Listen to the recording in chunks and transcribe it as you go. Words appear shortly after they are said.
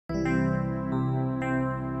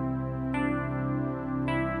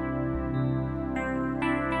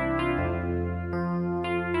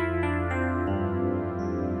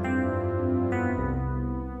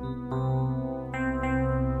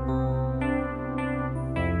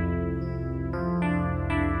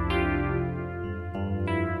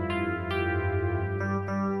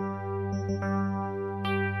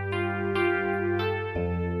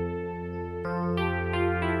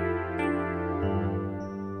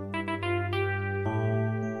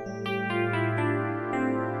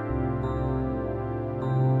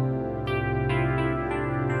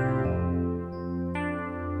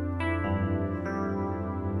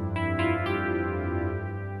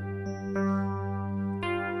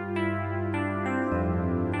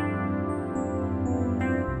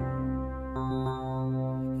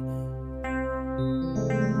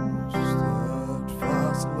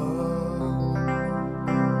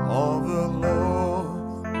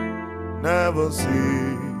never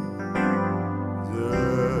cease.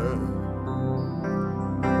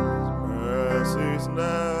 Mercies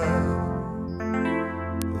never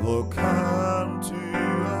come to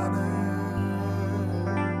an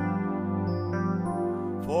end,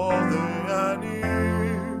 for they are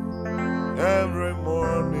new every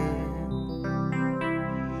morning,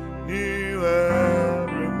 new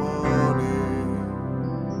every morning.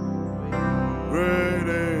 Great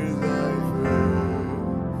is thy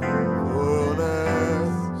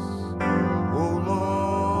faithfulness, O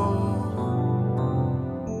Lord.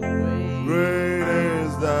 Great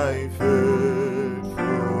is thy faithfulness.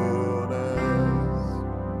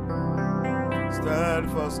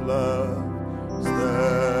 Steadfast love,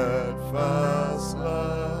 steadfast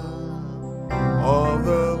love of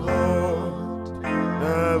the Lord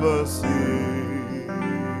never ceases.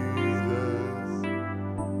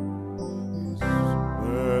 His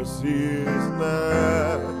mercies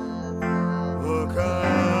never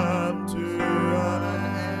come to an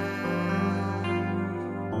end.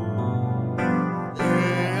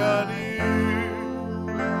 They are new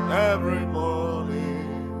every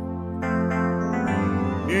morning,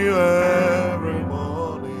 new every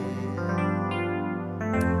morning.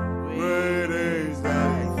 Great is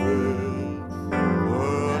thy faithfulness,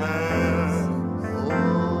 O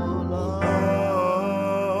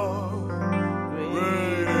Lord.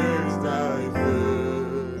 Great is thy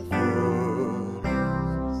faithfulness.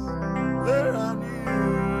 They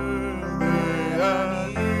are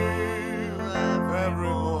new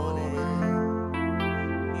every morning,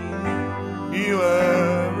 new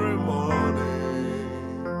every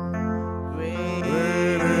morning.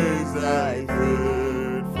 Great is thy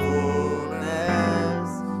faithfulness,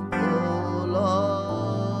 O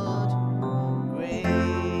Lord.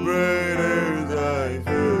 great is thy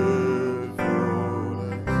faithfulness.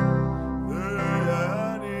 They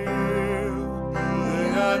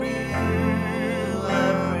are new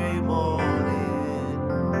every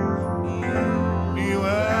morning, new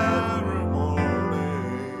every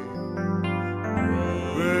morning.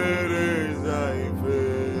 Great is thy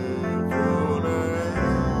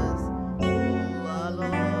faithfulness,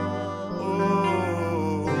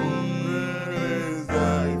 oh, great is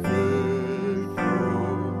thy faithfulness.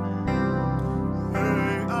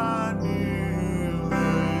 They are new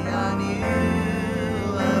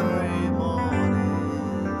Every morning,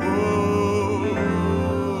 oh,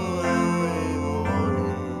 every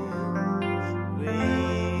morning.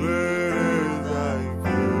 great is thy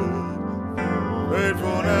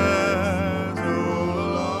faithfulness, O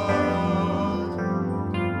Lord.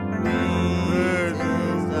 Great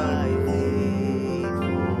is thy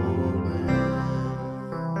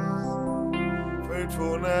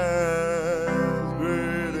faithfulness,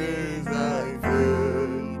 great is thy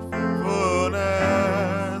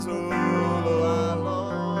faithfulness, O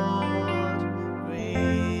Lord.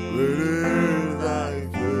 Great is thy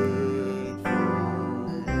faithfulness.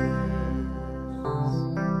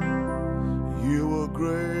 You are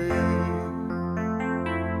great,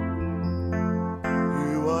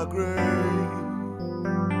 you are great,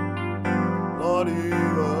 Lord,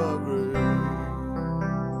 you are great.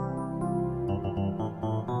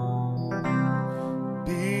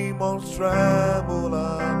 Demons tremble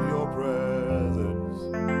at your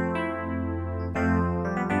presence.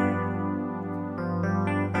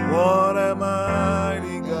 What a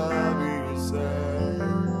mighty God we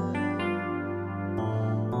serve.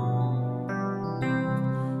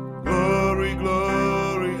 Glory,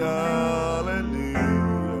 glory, hallelujah.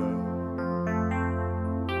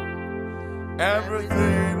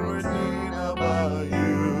 Everything written about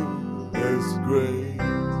you is great.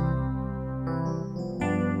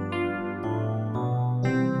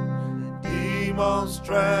 Demons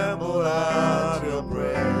tremble at your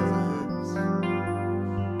presence.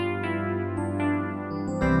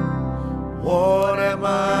 What a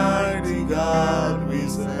mighty God we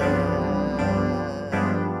serve.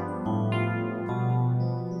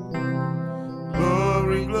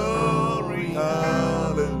 Glory, glory,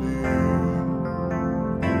 hallelujah.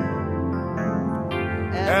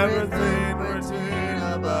 Everything written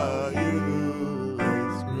about you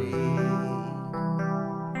is great.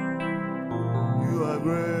 You are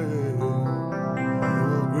great. You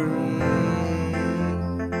are great.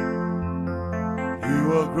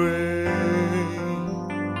 You are great.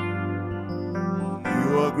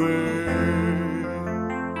 You are great.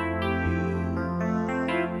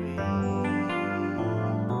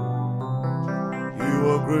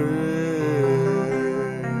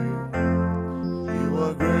 You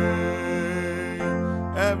are great.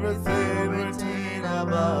 Everything written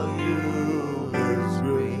about you is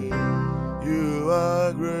great. You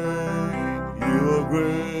are great. are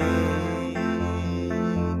great.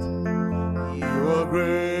 You are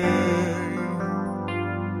great.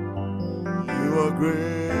 You are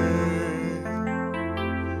great.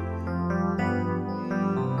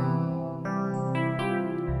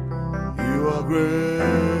 You are great.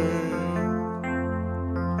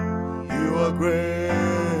 You are great.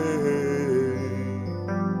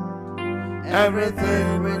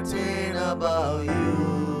 Everything written about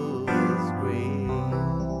you is great.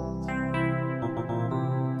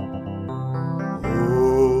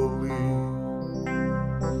 Holy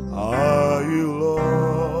are you,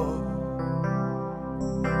 Lord.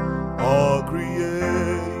 All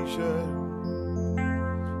creation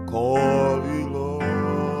call you Lord.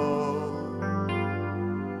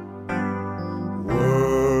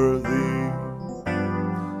 Worthy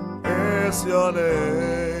is your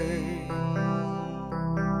name.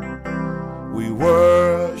 We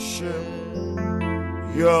worship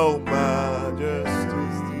your majesty.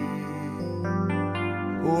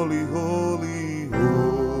 Holy, holy,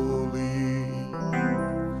 holy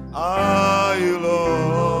are you,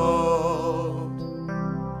 Lord.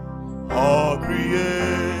 All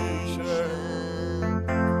creation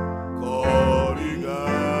call you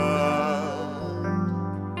God.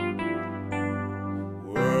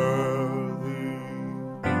 Worthy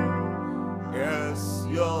is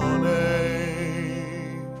your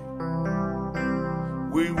name.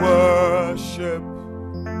 We worship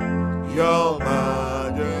your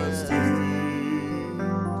majesty.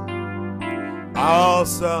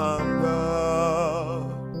 Awesome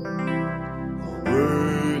God, how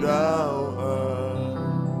great thou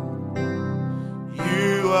art.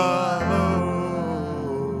 You are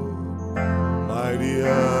Lord, mighty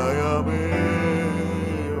are your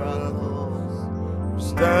miracles,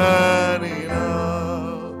 standing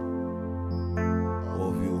up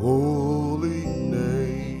of your holy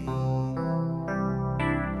name.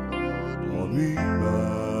 Lord, we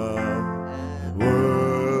bow and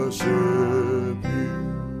worship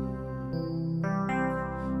you.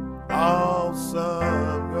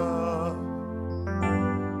 Awesome God,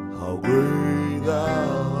 how great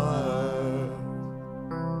thou art.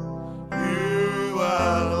 You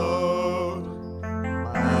are Lord,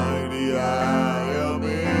 mighty are your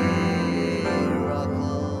miracles.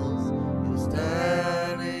 You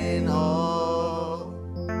stand in awe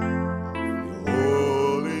of your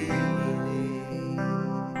holy name.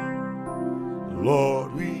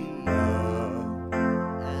 Lord, we bow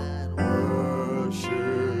and worship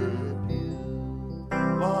you.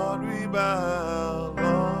 Lord, we bow,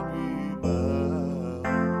 Lord, we bow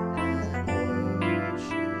and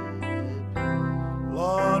worship you.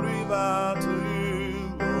 Lord, we bow to you.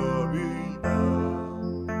 Lord, we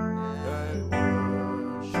bow and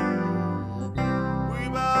worship you. We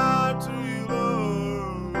bow to you,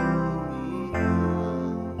 Lord,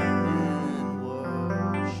 and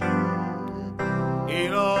worship you.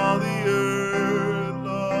 In all the earth,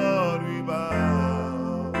 Lord, we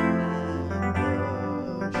bow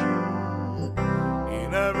and worship you.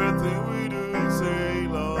 In everything we do, say,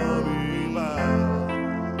 Lord, we bow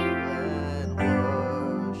and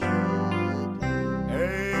worship you.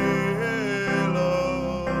 Hey,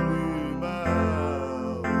 Lord, we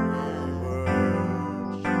bow and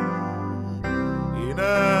worship you. In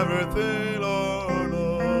everything, Lord,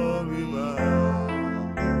 Lord, we bow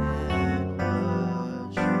and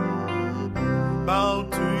worship you. Bow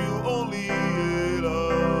to you only,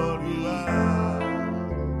 Lord, we bow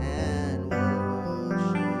and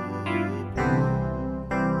worship you.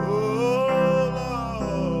 Oh,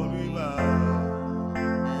 Lord, we bow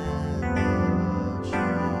and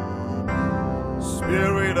worship you.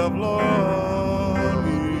 Spirit of Lord,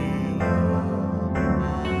 we bow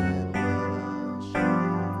and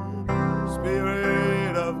worship you.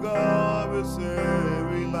 Spirit of God, we say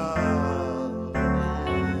we bow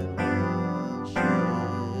and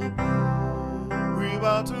worship you. We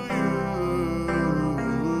bow to you.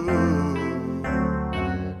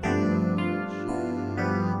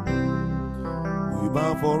 We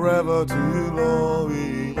bow forever to you, Lord.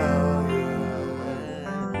 We bow, yeah.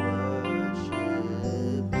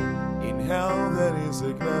 In health and in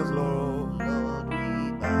sickness, Lord. Lord,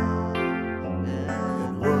 we bow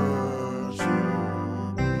and worship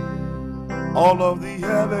you. All of the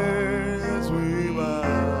heavens, we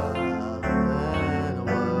bow and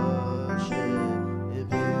worship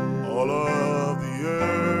you. All of the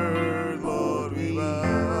earth, Lord, we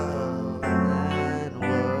bow and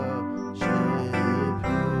worship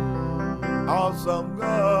you. Awesome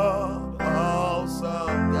God,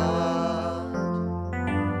 awesome God,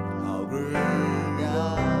 how great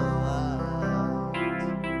thou art.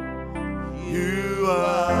 You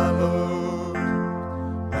are Lord,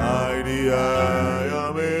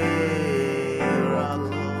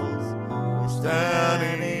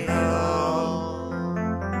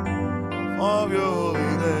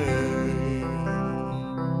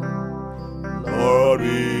 Lord,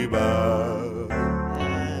 we bow.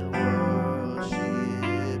 and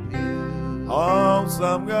worship you.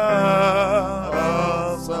 Awesome God,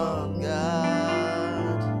 Awesome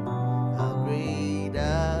God, how great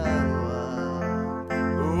thou art.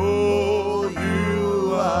 Oh,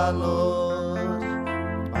 You are Lord,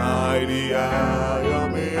 mighty are your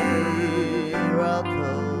miracles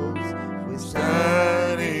we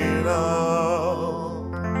stand in awe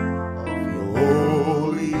of your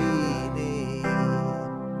holy name.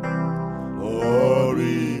 Lord,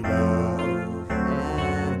 we bow.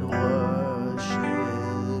 And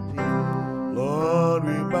worship you. Lord,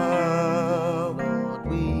 we bow. Lord,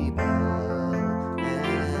 we bow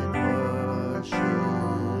and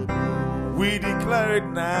worship you. We declare it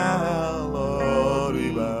now, Lord,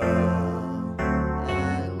 we bow.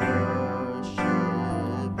 And worship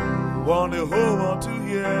you. Want the whole world to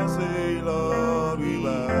hear, say, Lord, we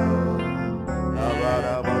bow.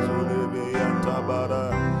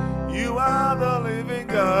 You are the living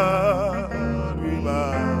God, we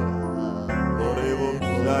bow.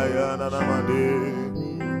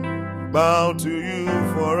 Bow to you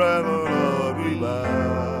forever, Lord, we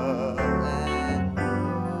bow.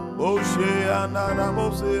 Moshe and Anna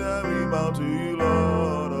Mose, we bow to you,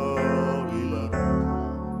 Lord, oh, we bow.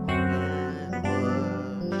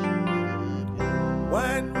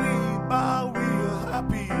 When we bow, we are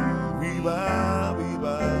happy, we bow, we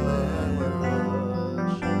bow.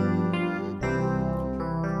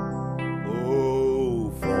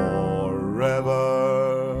 Oh, forever.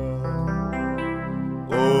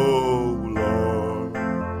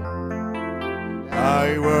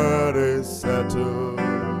 Thy word is settled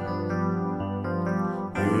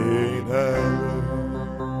in heaven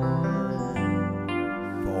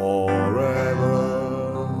forever.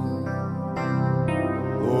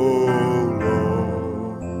 Oh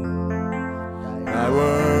Lord, thy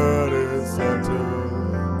word is settled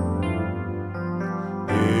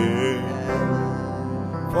in heaven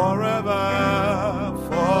forever.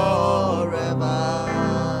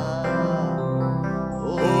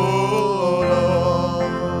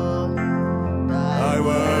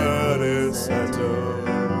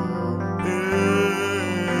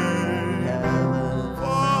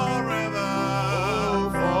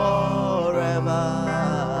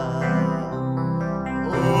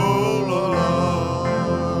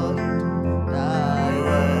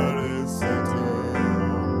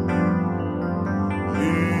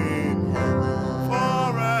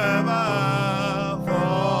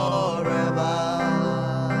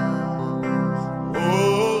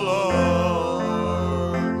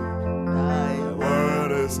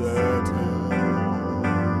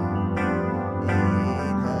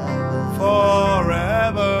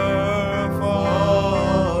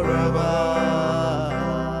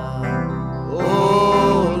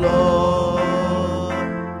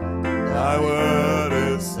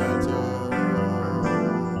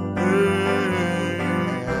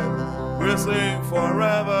 Sing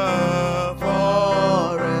forever,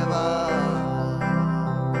 forever.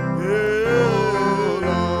 Yeah. Oh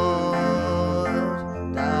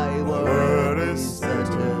Lord, thy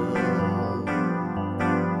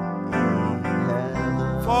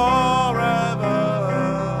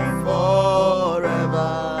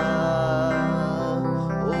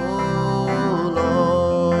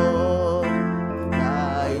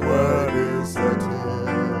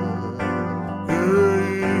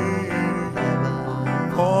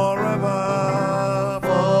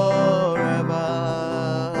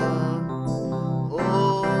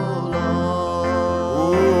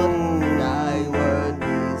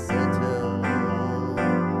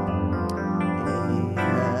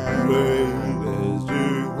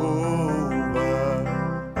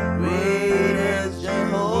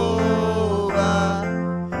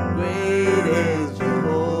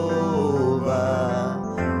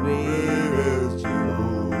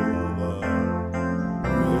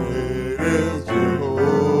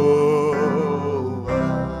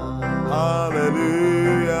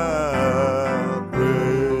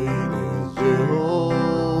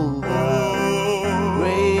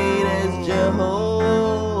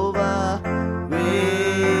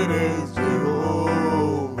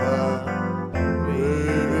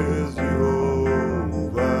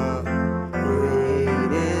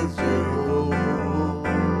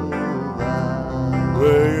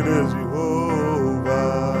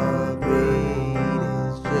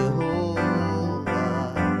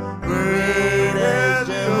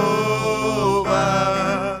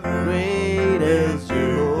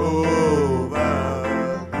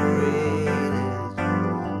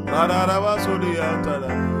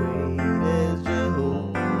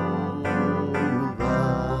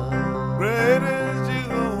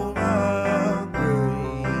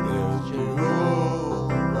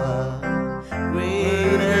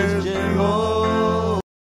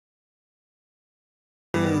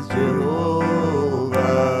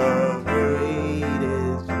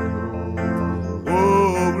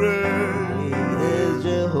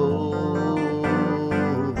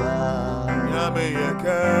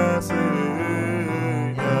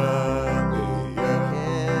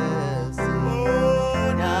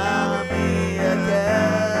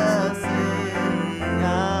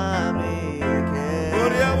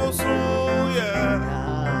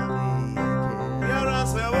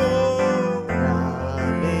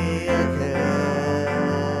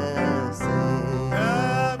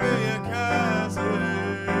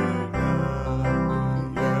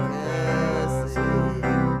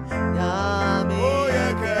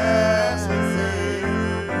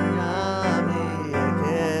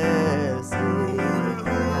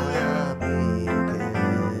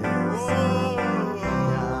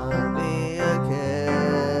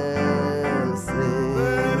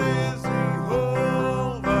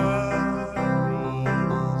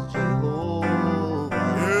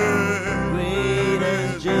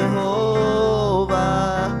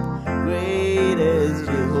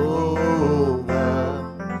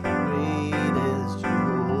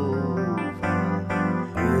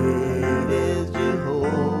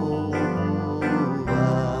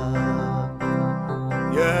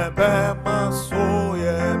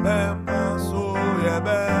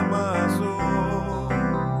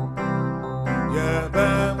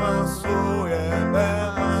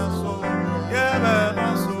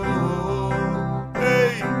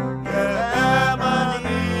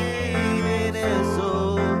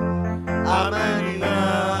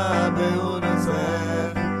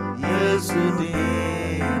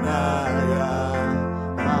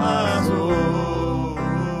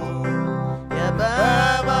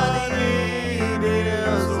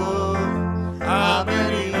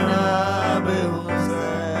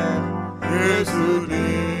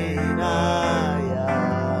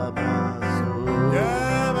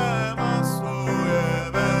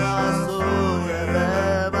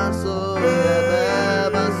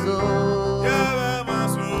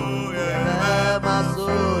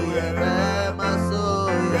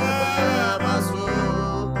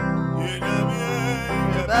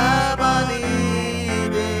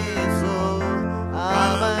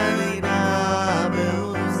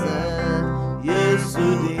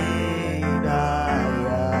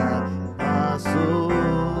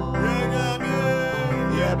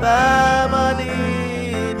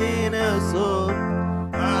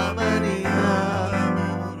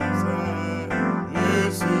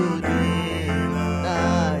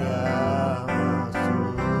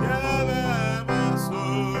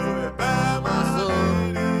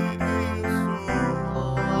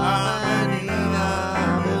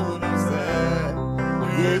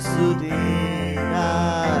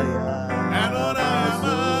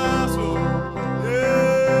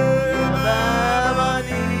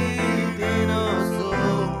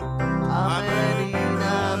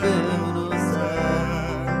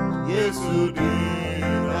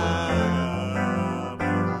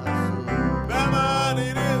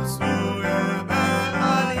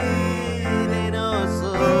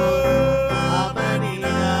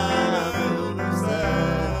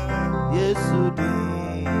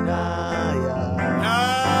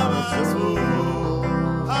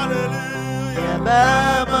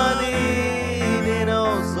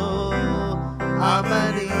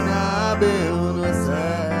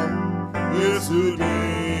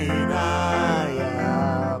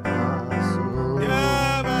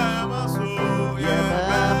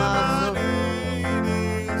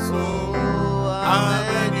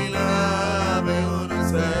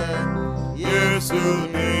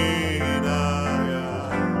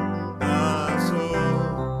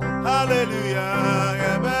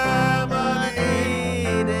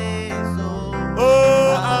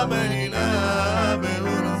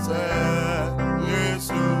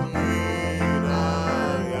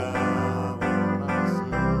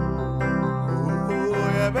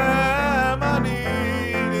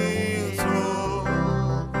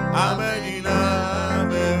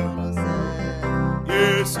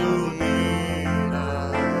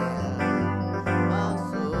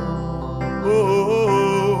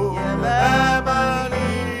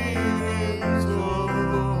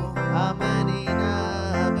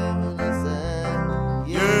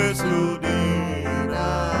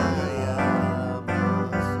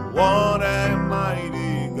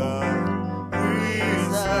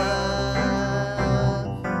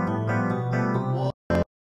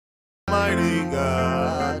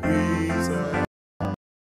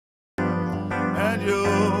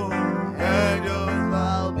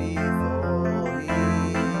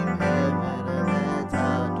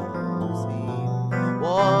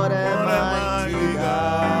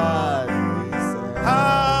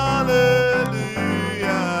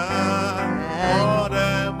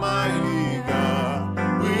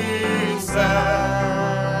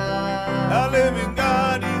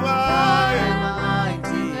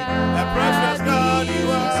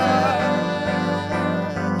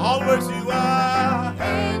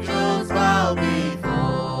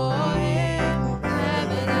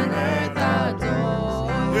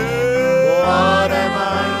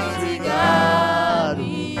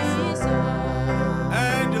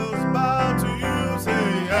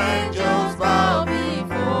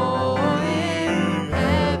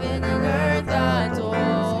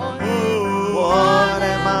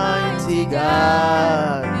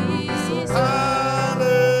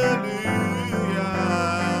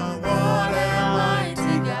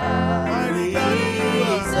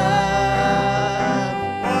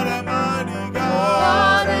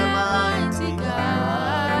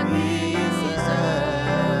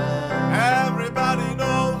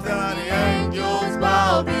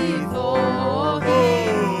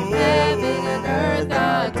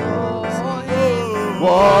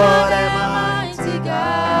What a mighty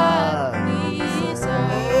God we serve.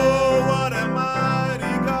 Oh, what a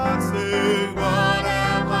mighty God, say, what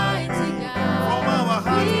a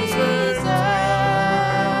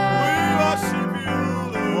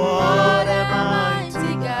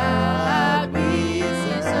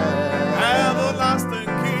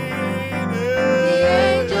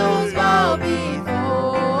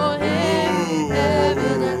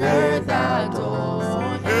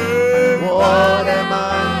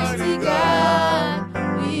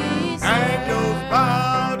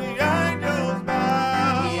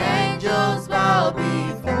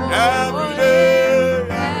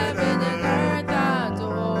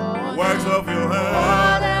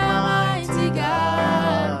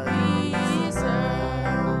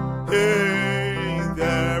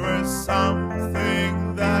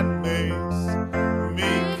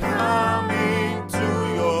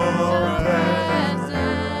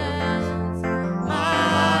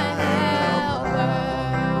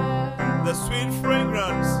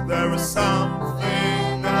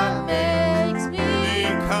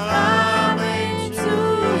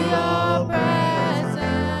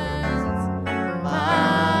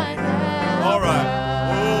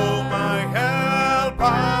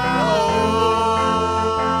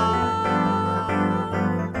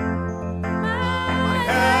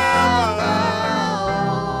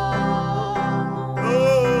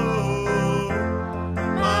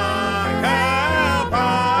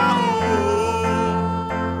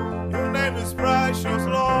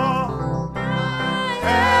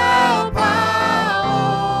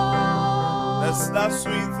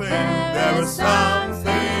sweet thing. There is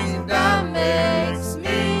something that makes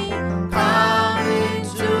me come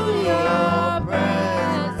into your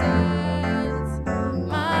presence,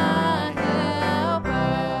 my helper,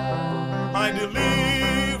 my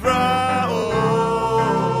deliverer. Oh,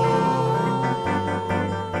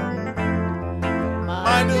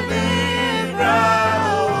 my deliverer.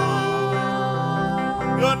 Oh,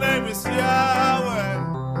 your name is Yahweh,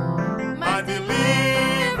 my deliverer.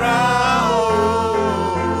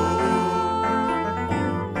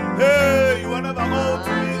 Hey, you are never old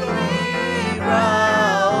to me,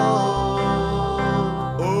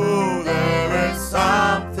 oh, there is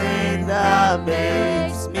something that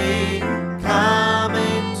makes me come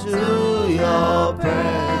into your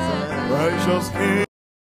presence, precious King.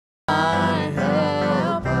 my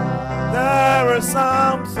helper. There is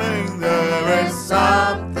something, there is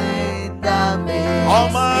Something that makes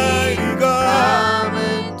Almighty me God. come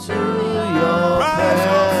into your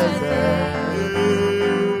Precious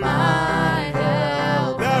presence, my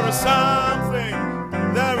helper. There is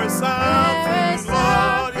something,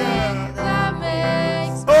 Lord, yeah. That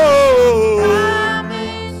makes me Oh, come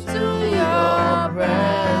into your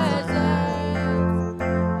presence,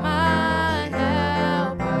 my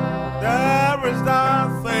helper. there is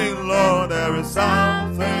nothing, Lord, there is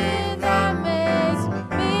something. That makes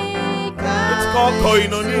me come It's called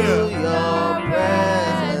koinonia. into your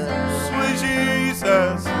presence, Sweet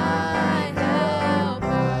Jesus, my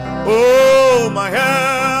helper. oh, my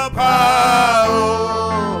helper. Oh,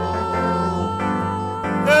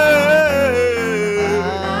 hey.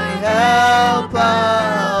 My helper.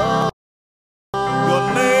 Your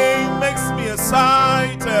name makes me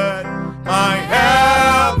excited, my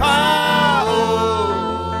helper. Oh,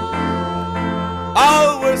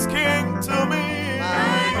 always King to me.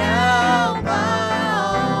 My helper.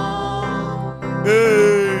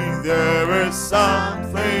 Hey, there is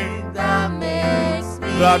something That makes me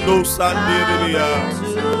that goes under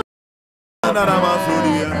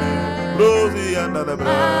the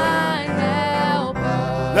my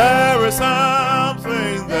helper. There is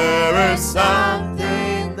something, there is something.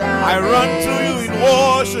 Something that I run to you in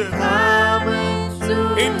worship, come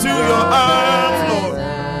into your arms, Lord.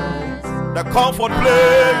 presence, The comfort my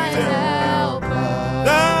place. helper.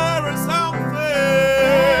 There is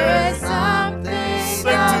There is something. something Sing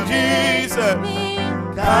to that Jesus. makes me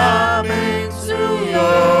Come into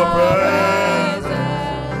your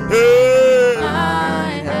presence. Hey, my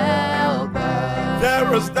helper. there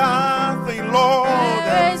is nothing, Lord,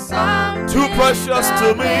 There is something too precious to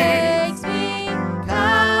that me. makes me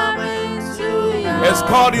come into your It's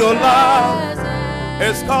called your love. presence,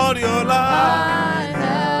 It's called your love. my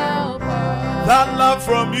helper. That love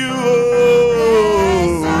from you. There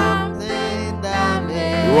is Oh, something that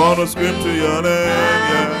makes you want to scream to your name, come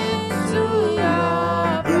yeah. into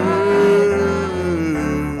your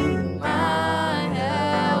Hey. my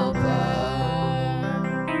helper.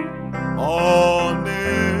 All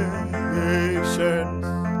nations,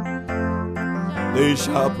 they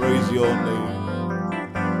shall praise your name.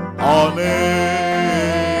 All nations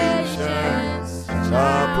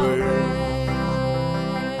shall praise.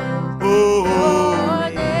 Oh,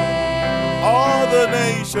 all the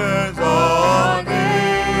nations, all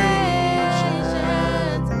nations,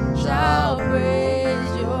 shall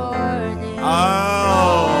praise your name.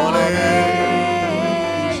 all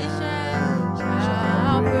nations,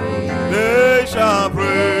 Shall praise they shall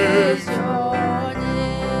praise. your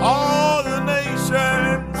name. All the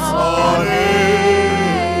nations, all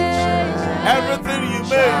nations, everything you made,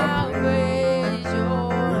 Shall praise your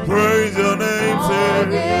name. praise your name, All say.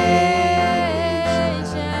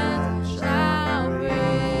 nations shall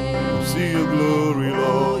praise See your glory,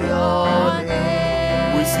 Lord. your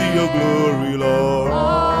name. We see your glory, Lord.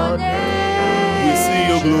 All We see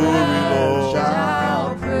your glory, nations Lord.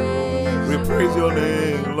 shall praise We praise your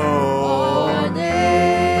name, all Lord.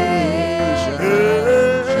 nations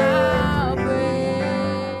Hey. shall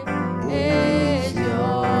praise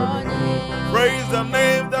your name. Praise the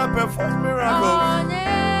name that performs miracles. All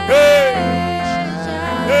Hey. nations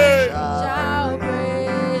Hey. shall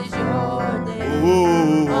praise your name.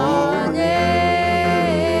 Oh, All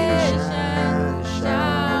nations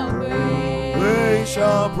shall praise we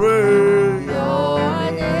shall praise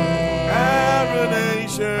your name. every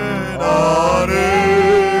nation, all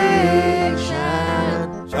nations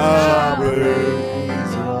shall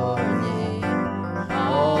praise. your name.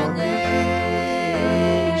 All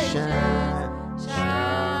nations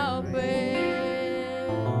shall praise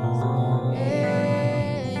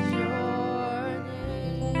your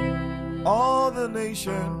name. All the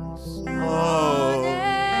nations, All oh, nations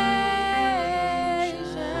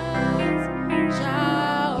shall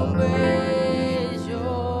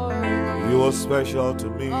was special to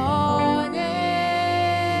me. All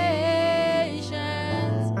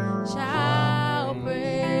nations shall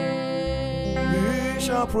praise. We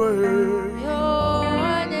shall praise.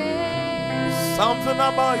 Your name. Something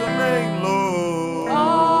about your name, Lord.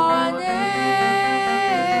 All nations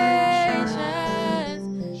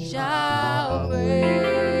shall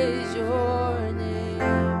praise your name.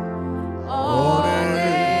 All nations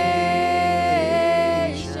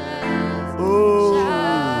Oh,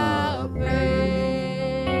 shall praise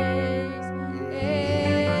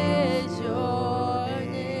your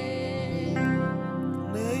name.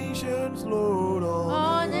 nations, Lord.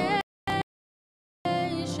 All nations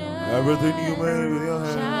Everything you made with your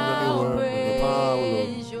hands and your shall word and your power, Lord.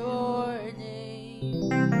 praise your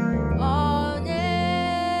name. All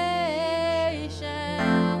nations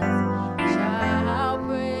shall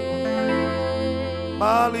praise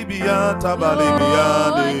Bali bianta, bali your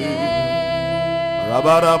biande. name.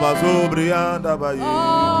 Rabara bazobrianda baye.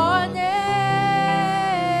 All nations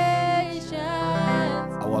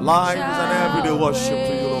Our life is an everyday worship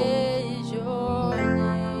to you, Lord. praise your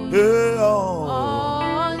name. Hey, oh.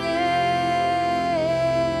 All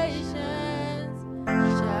nations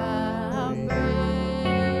shall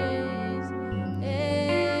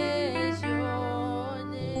praise your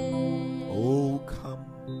name. Oh, come,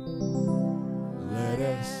 let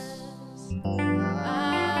us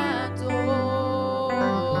Adore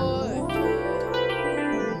you.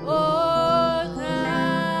 Oh,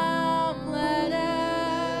 come, let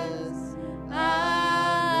us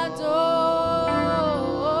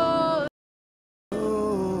adore.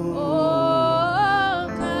 Oh,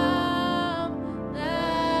 come,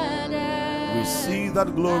 let us receive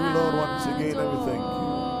that glory, Lord, once again. And we thank you.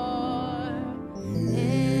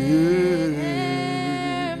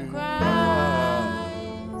 Him Christ,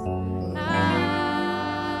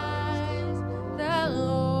 the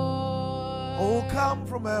Lord. Oh, come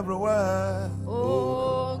from everywhere.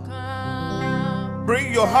 Oh, come.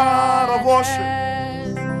 Bring your heart of worship.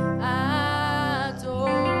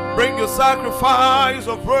 Adore. Bring your sacrifice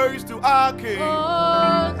of praise to our King.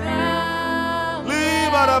 Oh, come.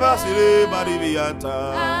 Libarabasile baribianta.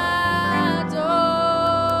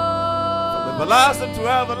 Adore. Everlasting to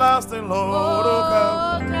everlasting, Lord. Oh,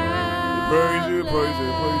 come. come. We praise you, praise you,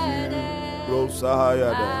 praise you.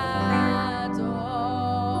 Rosahayada.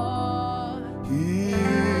 Adore. He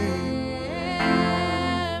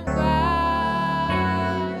Him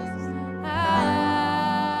Christ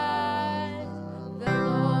as the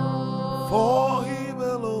Lord. for him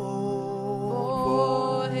alone.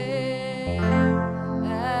 For him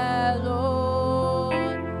alone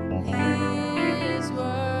he is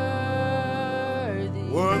worthy.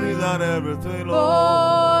 Worthy than everything, Lord.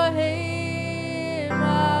 For him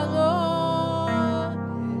alone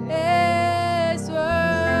is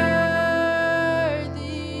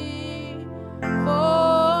worthy.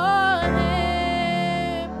 For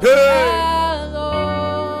him Hey,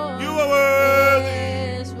 alone you are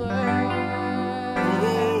worthy. is worthy.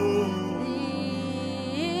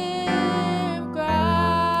 Him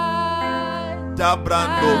Christ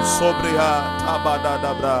Dabrando sobreha tabada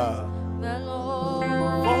dabra. the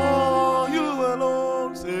Lord. For you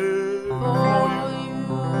alone, say. For you.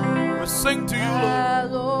 We sing to you, Lord.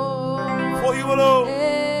 For you alone.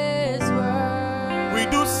 Is worthy. We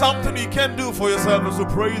do something you can't do for yourself is to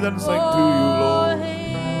praise and sing to you, Lord.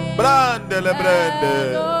 Brandele brande.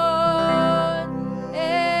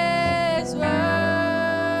 Is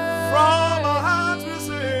worthy. From our hearts we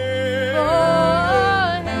sing.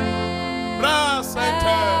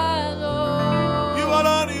 Brasente. You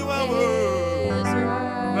alone, you are worthy.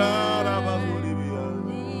 Brarabazulibia.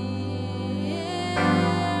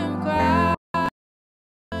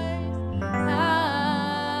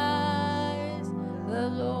 The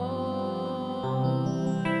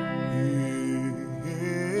Lord.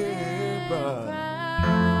 Yeah, Christ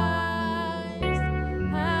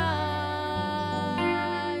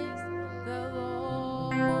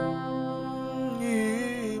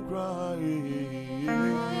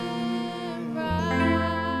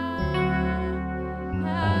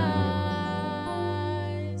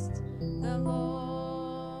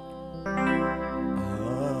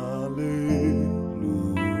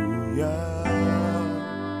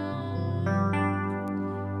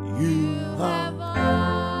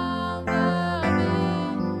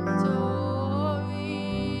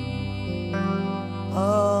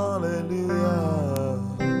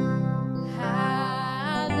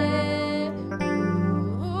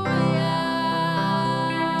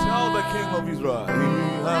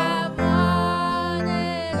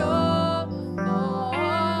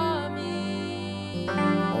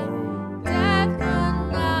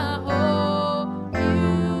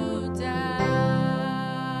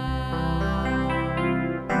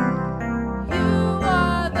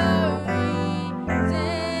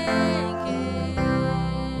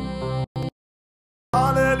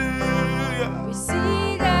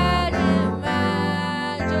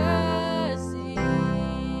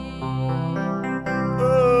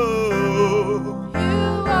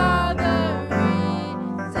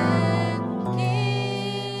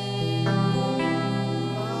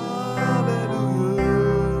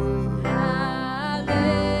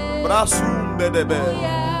Basumbe debe.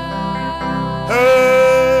 Hey.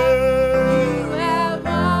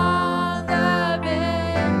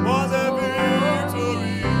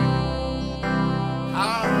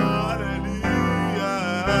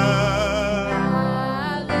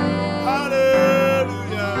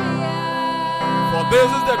 This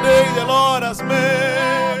is the day the Lord has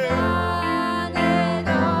made.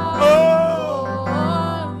 Oh,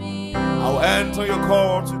 I'll enter your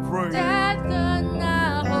court to pray. That could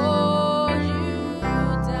not hold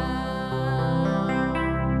you down.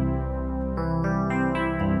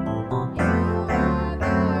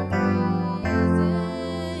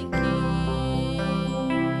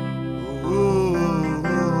 You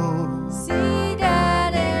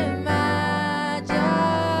are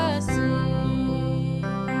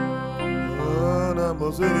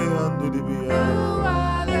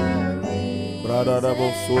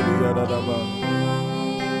the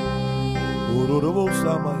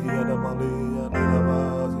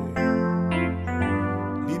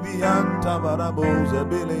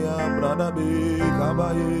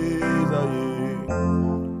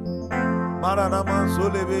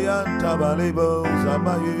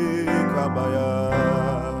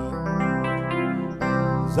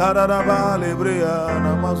Zadadaba lebrea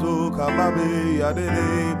namazu kababe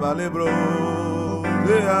yadele balebro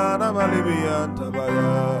zeana malibia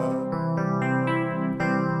tabaya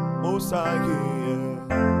Osaki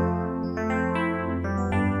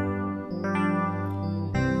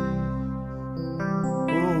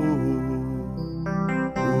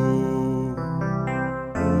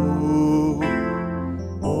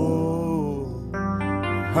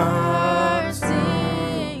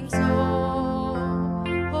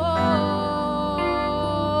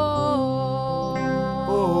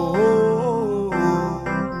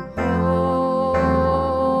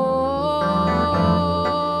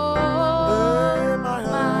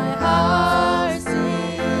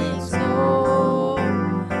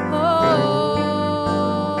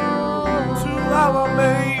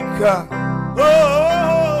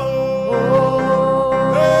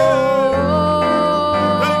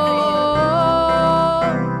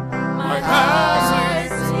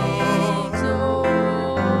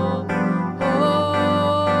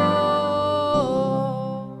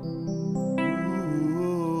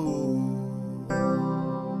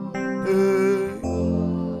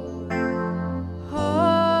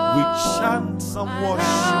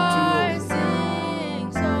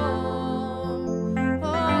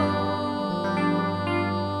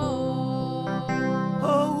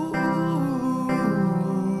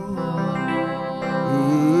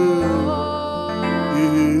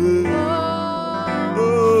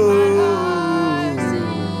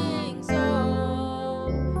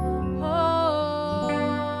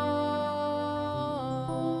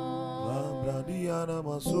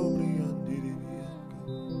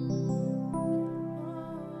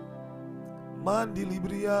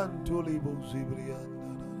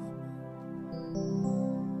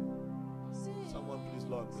Someone please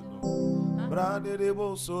lock the door.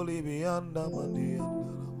 Brandebo solibianda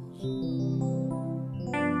mandianda.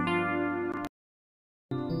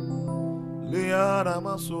 Liana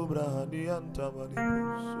masobra dianta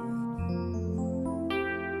manibuso.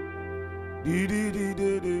 Di di di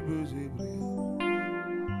di di bezibri.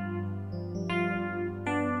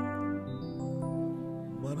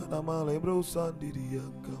 Manana lembro sandiria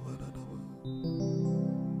kavarana.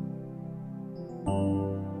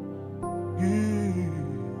 We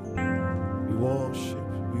worship,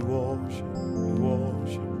 we worship, we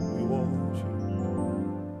worship, we worship.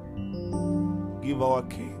 Give our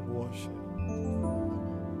King worship.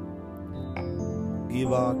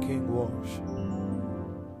 Give our King worship.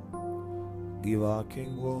 Give our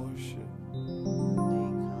King worship.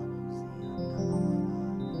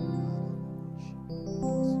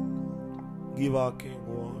 Give our King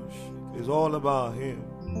worship. It's all about Him.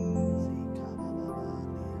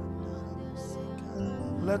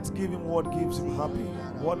 Let's give Him what gives Him happy.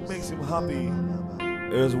 What makes Him happy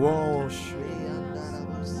is worship.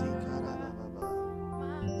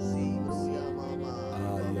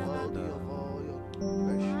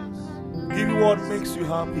 Give you what makes you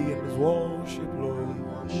happy and is worship, Lord.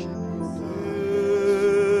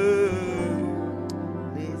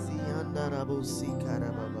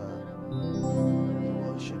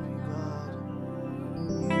 Worship you, God.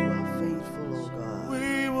 You are faithful, oh God.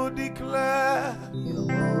 We will declare You're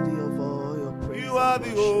worthy of all your praise. You are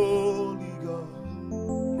the only God.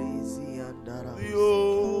 The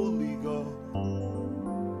only God.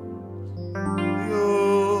 The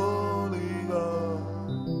only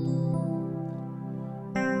God.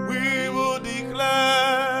 We will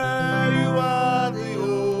declare You are the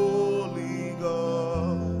only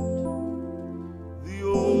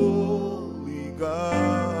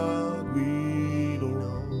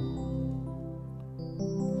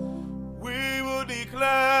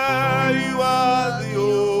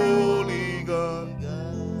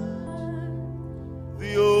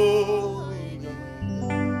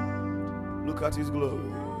Look at his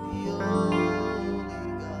glory. The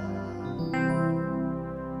only God.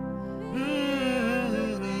 You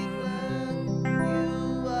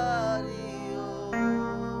are the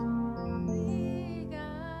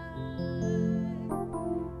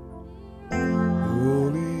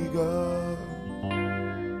Holy God.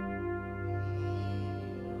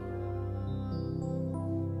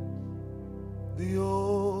 The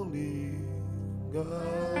only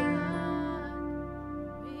God.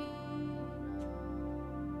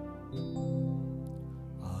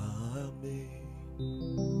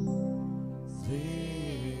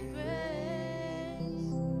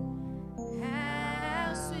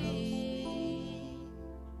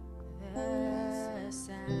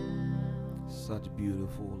 Such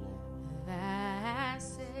beautiful, Lord. That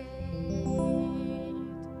saved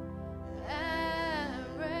a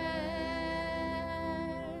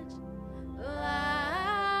wretch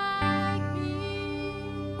like me.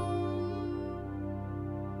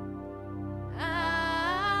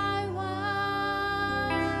 I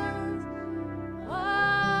once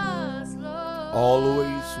was lost.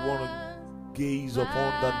 Always want to gaze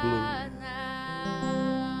upon that glory,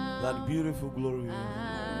 that beautiful glory.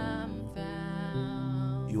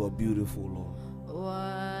 You are beautiful, Lord.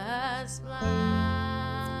 Was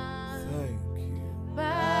blind, Thank you.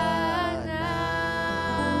 but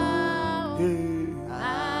now Hey.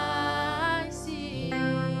 I see.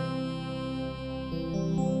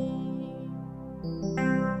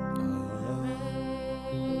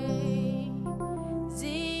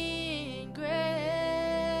 Amazing grace,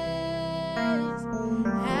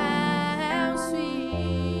 how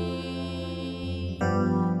sweet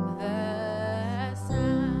the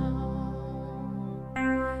sound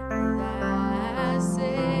that saved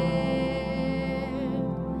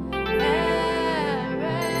a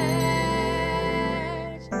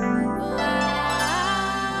wretch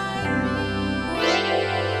like me.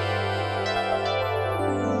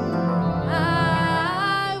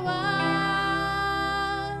 I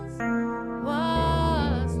once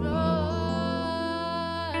was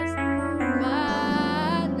lost,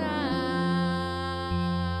 but now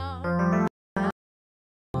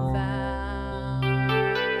found.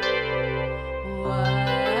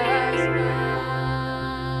 Was blind,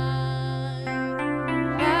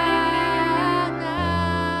 but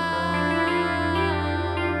now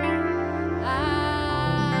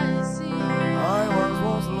I see. I once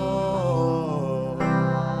was lost.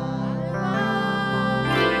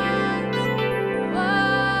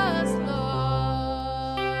 Was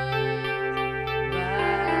lost,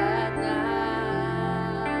 but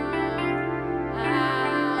now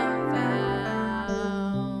I'm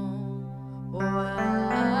found.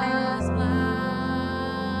 Was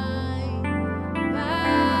blind,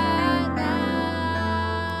 but now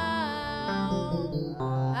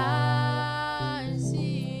I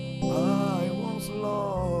see. I was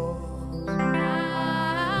lost.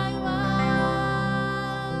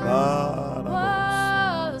 I But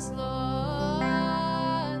was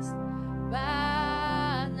lost,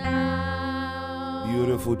 but now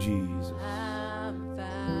beautiful Jesus. I'm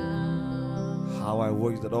found. How I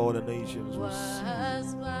wish that all the nations would see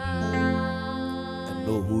Was and blind,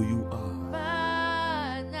 know who you are.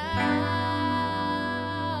 but now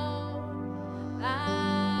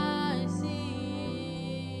I see.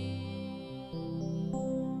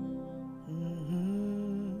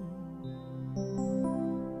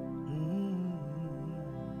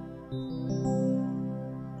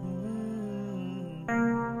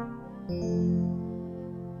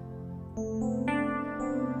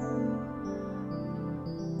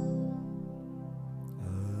 I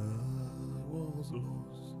was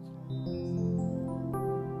lost.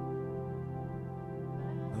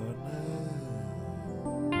 But now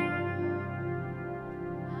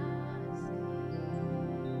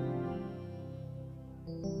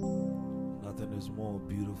nothing is more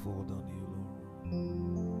beautiful than you, Lord.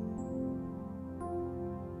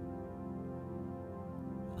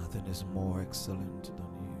 Nothing is more excellent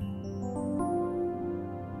than you.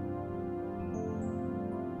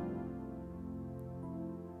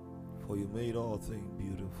 For you made all things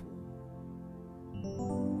beautiful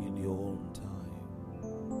in your own time.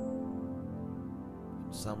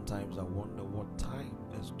 Sometimes I wonder what time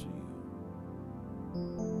is to you.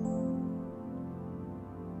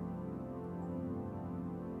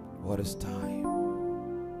 What is time?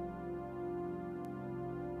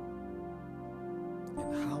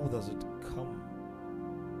 And how does it come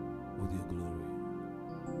with your glory?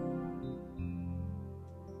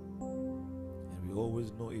 And we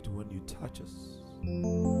always know it when you touch us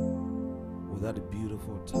with that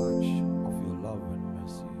beautiful touch of your love and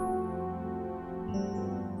mercy.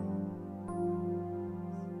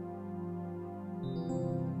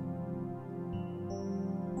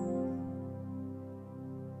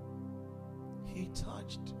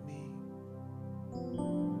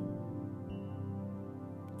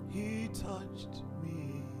 He touched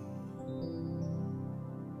me.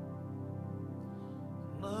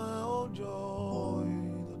 Now joy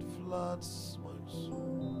that floods my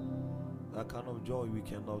soul. That kind of joy we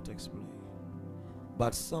cannot explain.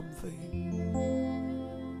 But something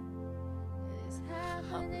is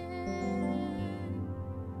happening,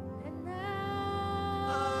 and now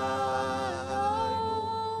I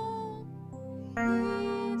know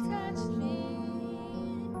He touched me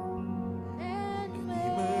and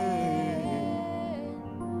made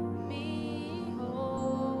me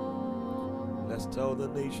whole. Let's tell the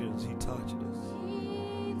nations He touched us.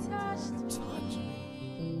 He touched Touched me.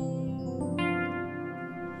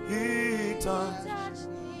 He touched. Touched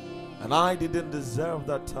me. And I didn't deserve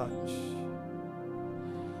that touch.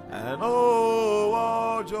 And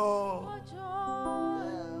oh joy. Oh,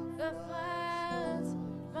 joy that floods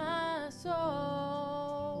my soul.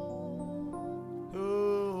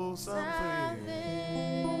 Oh, something.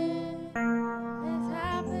 Is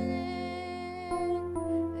happening,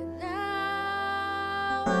 and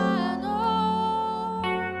now I know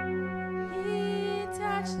He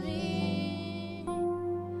touched me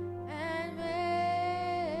and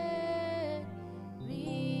made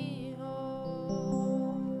me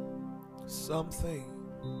whole. Something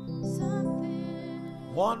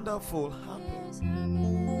Something wonderful happened. is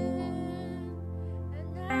happening, and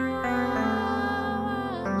now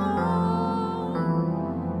I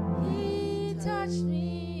know He touched me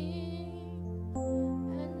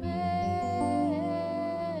and made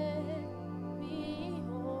me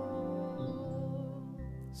whole.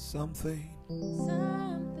 Something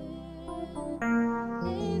Something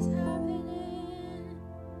is happening,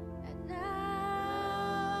 and now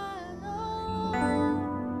I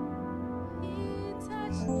know He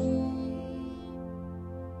touched me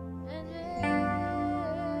and made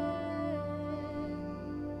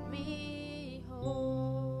me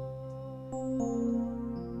whole.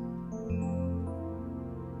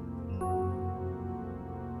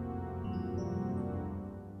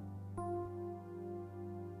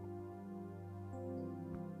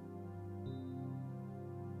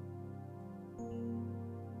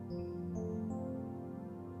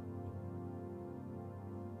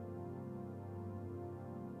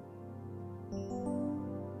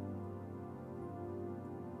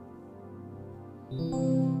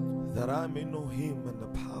 that I may know Him and the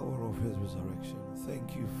power of His resurrection.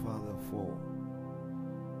 Thank you, Father, for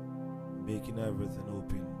making everything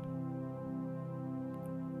open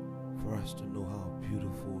for us to know how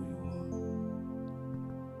beautiful you are.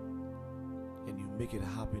 And you make it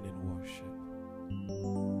happen in worship.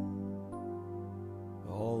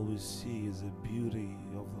 All we see is the beauty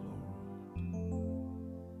of the Lord.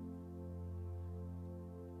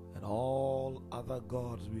 And all other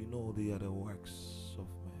gods we know they are the works of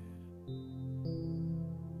man.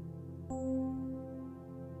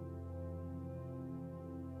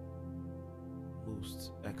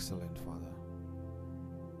 Most excellent Father.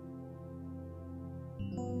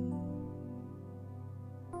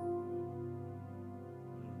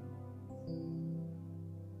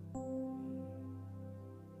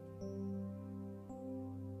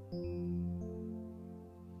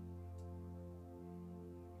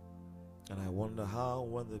 And I wonder how,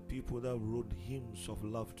 when the people that wrote hymns of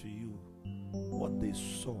love to you, what they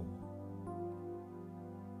saw,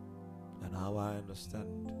 and how I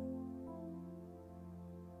understand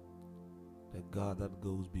the God that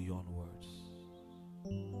goes beyond words.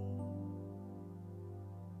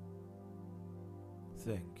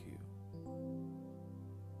 Thank you.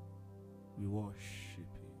 We worship you.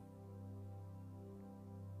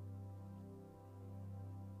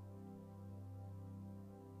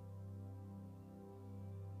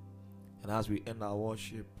 And as we end our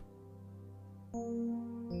worship,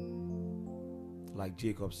 like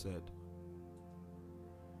Jacob said,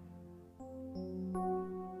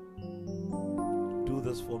 do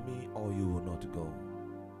this for me or you will not go.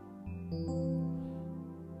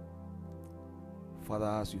 Father,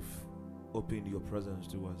 as you've opened your presence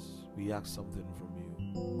to us, we ask something from you.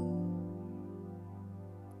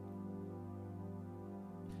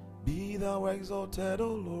 Be thou exalted,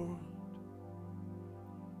 O Lord,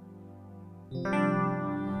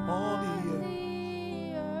 on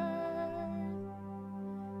the earth.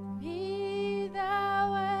 Be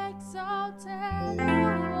thou exalted, O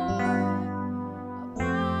Lord,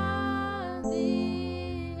 upon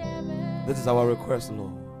the heavens. This is our request,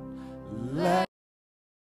 Lord. Let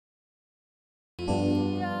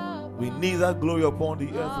we need that glory upon the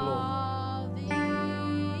earth, Lord.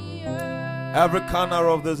 Every corner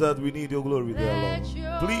of this earth, we need your glory there, Lord.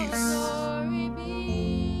 Please,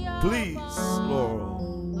 please, Lord.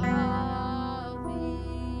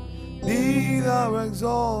 thou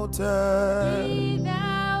exalted. Be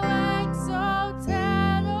thou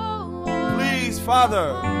exalted, O Lord, Please, Father,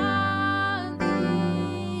 on the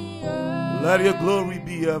earth. let your glory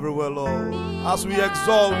be everywhere, Lord, as we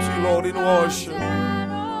exalt you, Lord, in worship.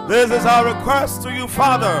 This is our request to you,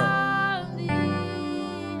 Father,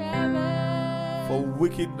 for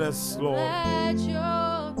wickedness, Lord, Let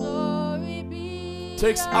your glory be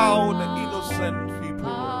takes out the innocent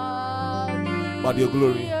people, Lord, but your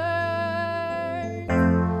glory.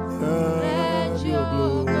 Let your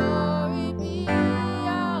glory be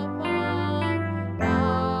upon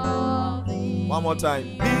all the One more time.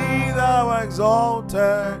 Be thou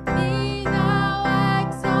exalted. Be thou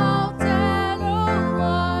exalted, O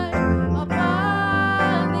Lord,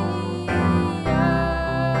 upon the earth.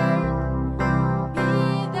 Be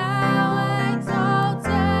thou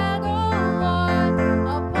exalted, O Lord,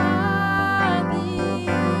 upon the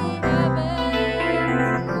heavens.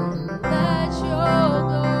 Let your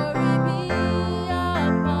glory be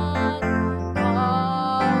upon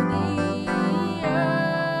all the earth.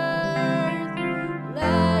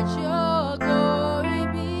 Let your glory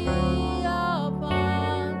be upon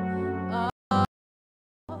all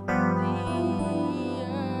the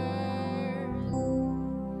earth.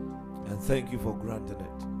 And thank you for granting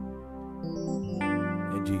it.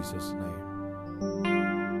 In Jesus' name.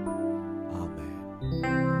 Amen.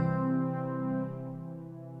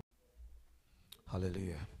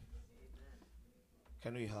 Hallelujah.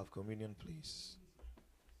 Can we have communion, please?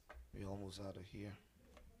 We're almost out of here.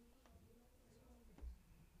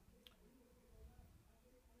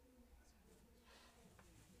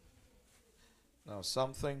 Now,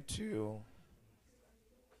 something to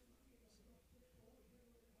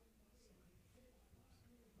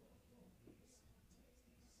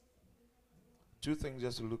two things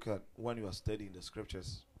just to look at when you are studying the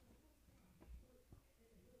scriptures.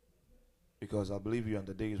 Because I believe you are in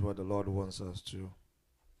the days where the Lord wants us to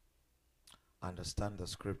understand the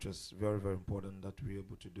scriptures. Very, very important that we're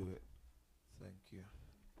able to do it. Thank you.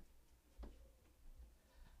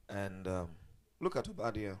 And look at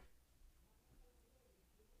Obadiah.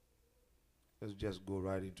 Let's just go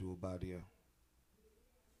right into Obadiah.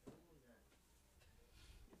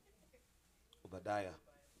 Obadiah.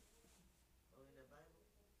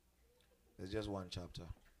 There's just one chapter.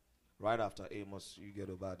 Right after Amos, you get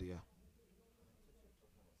Obadiah.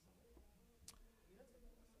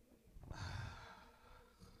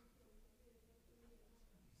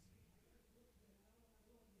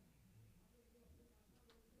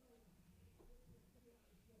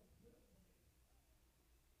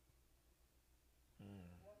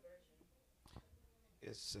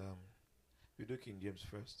 It's we do King James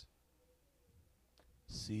first.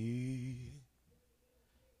 See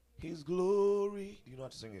his glory. Do you know how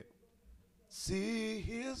to sing it? See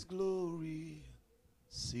his glory.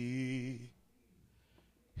 See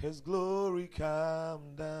his glory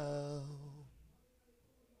come down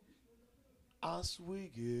as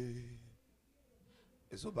we give.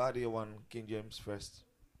 It's Obadiah 1, King James first.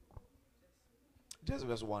 Just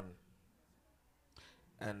verse 1.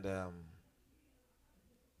 And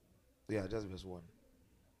yeah, just verse 1.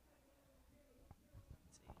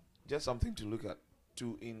 Just something to look at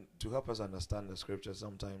to help us understand the scripture.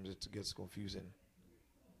 Sometimes it gets confusing.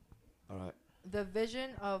 All right. The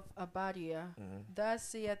vision of Obadiah. Thus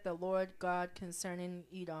saith the Lord God concerning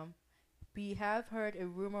Edom. We have heard a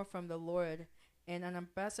rumor from the Lord, and an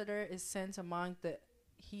ambassador is sent among the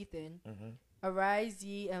heathen. Arise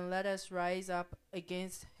ye, and let us rise up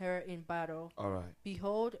against her in battle. All right.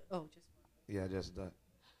 Behold, just that.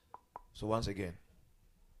 So once again,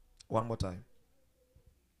 one more time.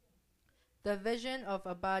 The vision of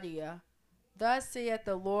Obadiah. Thus saith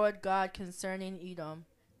the Lord God concerning Edom.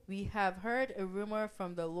 We have heard a rumor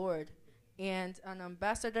from the Lord, and an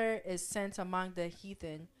ambassador is sent among the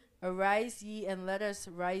heathen. Arise ye, and let us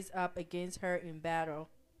rise up against her in battle.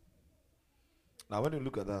 Now when you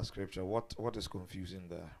look at that scripture, what is confusing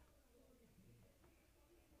there?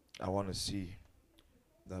 I want to see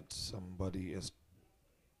that somebody is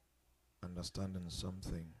understanding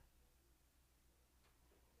something.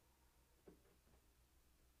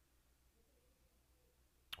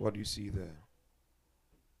 What do you see there?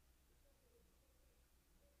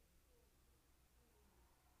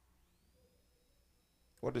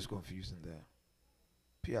 What is confusing there?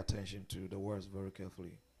 Pay attention to the words very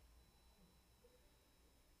carefully.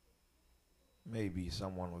 Maybe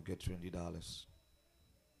someone will get $20.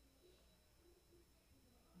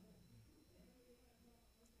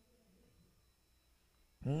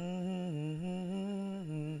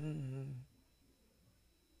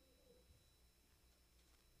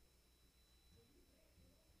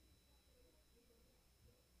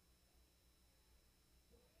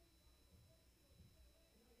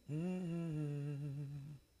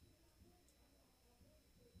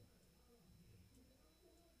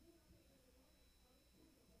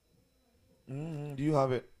 Do you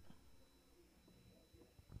have it?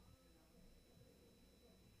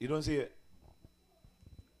 You don't see it?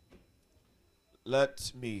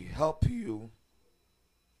 Let me help you.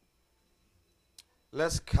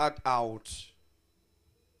 Let's cut out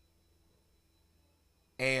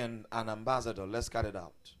and an ambassador. Let's cut it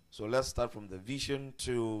out. So let's start from the vision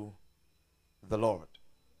to the Lord.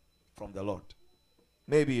 From the Lord.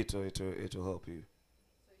 Maybe it'll help you. So you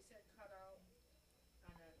said cut out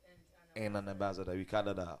And an ambassador. We cut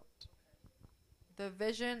it out. the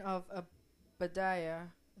vision of Obadiah.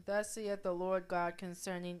 Thus saith the Lord God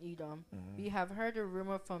concerning Edom. We have heard a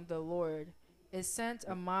rumor from the Lord. Is sent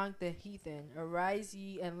among the heathen. Arise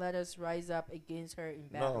ye and let us rise up against her in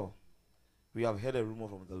battle. No. We have heard a rumor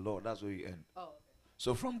from the Lord. That's where you end. Oh, okay.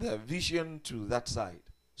 So from the vision to that side,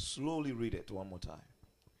 slowly read it one more time.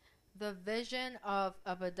 The vision of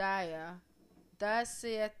Obadiah. Thus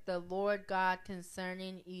saith the Lord God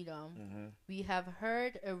concerning Edom. We have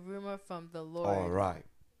heard a rumor from the Lord. All right.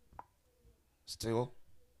 Still?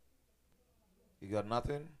 You got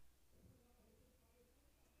nothing?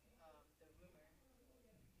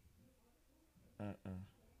 Mm-mm.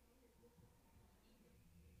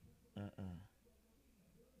 Mm-mm.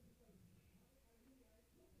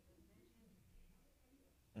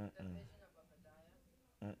 Mm-mm.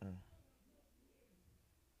 Mm-mm.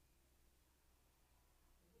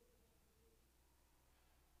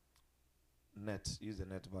 Net. Use the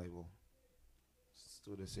Net Bible.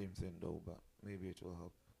 Still the same thing though, but maybe it will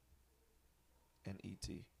help.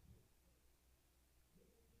 N-E-T.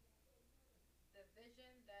 The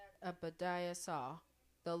vision that Obadiah saw.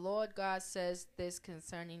 The Lord God says this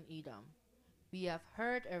concerning Edom. We have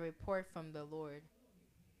heard a report from the Lord.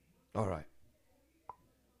 All right.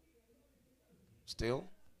 Still?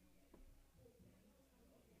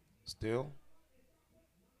 Still?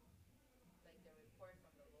 Like the report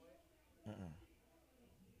from the Lord? Mm-mm.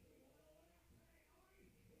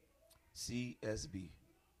 CSB.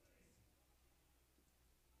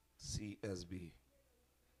 CSB.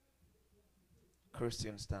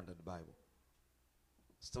 Christian Standard Bible.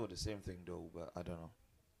 Still the same thing though, but I don't know.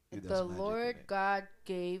 If there's The magic in Lord it. God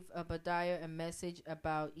gave Obadiah a message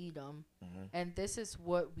about Edom, and this is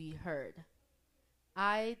what we heard.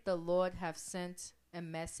 I, the Lord, have sent a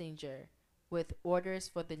messenger with orders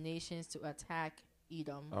for the nations to attack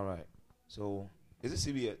Edom. All right. So, is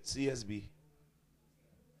it CSB?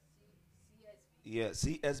 Yeah,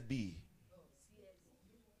 CSB.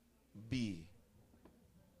 B.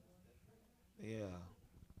 Yeah.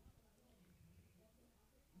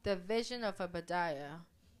 The vision of Obadiah.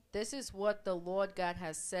 This is what the Lord God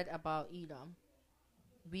has said about Edom.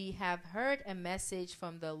 We have heard a message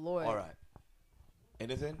from the Lord. All right.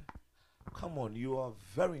 Anything? Come on, you are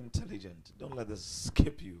very intelligent. Don't let this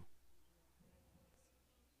skip you.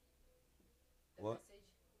 The What?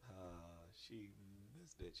 message She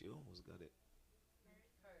missed it. She almost got it.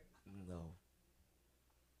 No.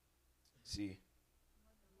 See?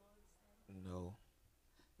 No.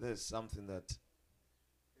 There's something that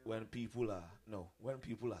when people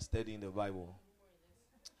are studying the Bible,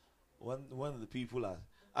 when the people are,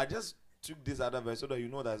 I just took this other verse so that you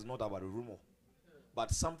know that it's not about a rumor,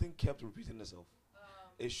 but something kept repeating itself.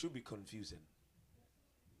 It should be confusing.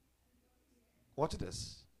 Watch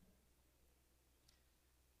this.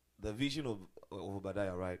 The vision of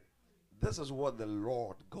Obadiah, right? This is what the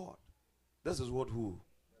Lord God, this is what who?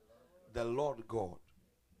 The Lord God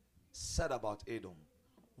said about Edom.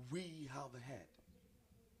 We have heard.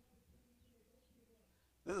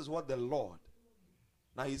 This is what the Lord.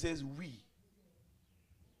 Now he says we.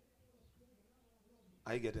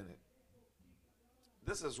 Are you getting it?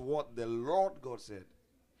 This is what the Lord God said.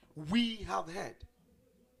 We have heard.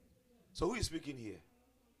 So who is speaking here?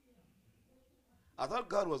 I thought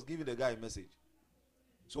God was giving the guy a message.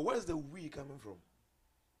 So where is the we coming from?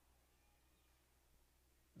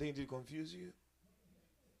 Didn't it confuse you?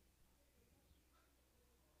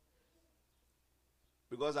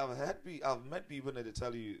 Because I've met people that they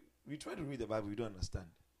tell you, we try to read the Bible, we don't understand.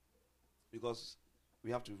 Because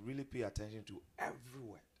we have to really pay attention to every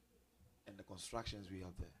word and the constructions we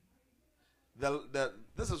have there.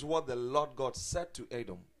 This is what the Lord God said to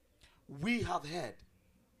Edom. We have heard.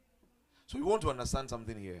 So we want to understand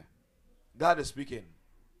something here. God is speaking,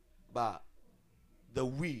 but the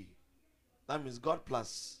we, that means God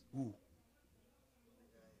plus who?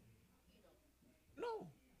 No.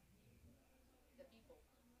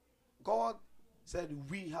 God said,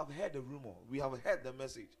 we have heard the rumor. We have heard the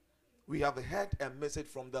message. We have heard a message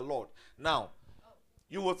from the Lord. Now,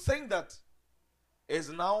 you would think that it's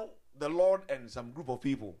now the Lord and some group of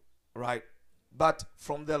people, right? But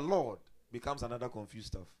from the Lord becomes another confused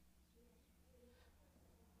stuff.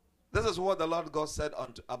 This is what the Lord God said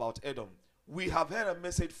about Edom. We have heard a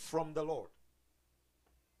message from the Lord.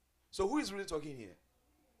 So who is really talking here?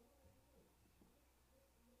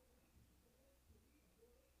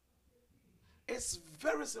 It's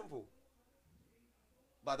very simple.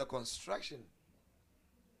 But the construction.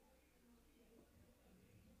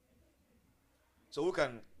 So who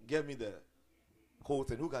can give me the whole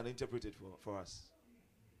thing? Who can interpret it for us?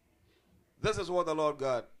 This is what the Lord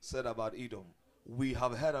God said about Edom. We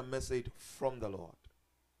have heard a message from the Lord.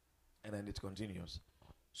 And then it continues.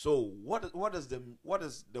 So what is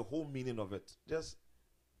the whole meaning of it? Just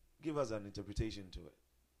give us an interpretation to it.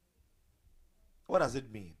 What does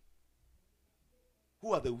it mean?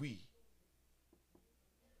 Who are the we?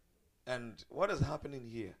 And what is happening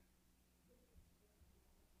here?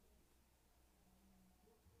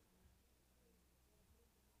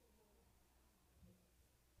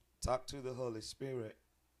 Talk to the Holy Spirit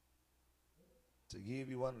to give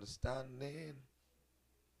you understanding.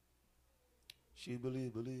 She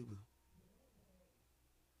believe.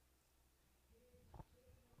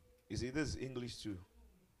 You see, this is English too.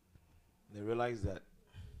 They realize that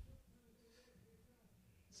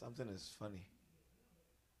something is funny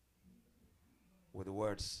with the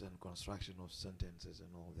words and construction of sentences and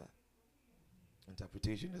all that.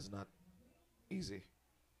 Interpretation is not easy.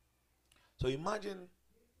 So imagine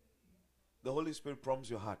the Holy Spirit prompts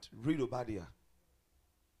your heart. Read Obadiah.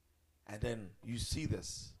 And then you see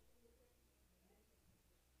this.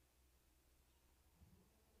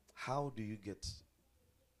 How do you get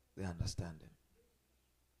the understanding?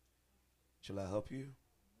 Shall I help you?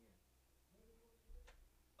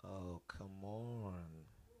 Oh, come on.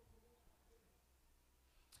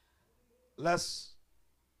 Let's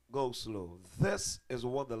go slow. This is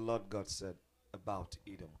what the Lord God said about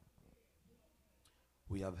Edom.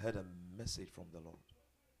 We have heard a message from the Lord.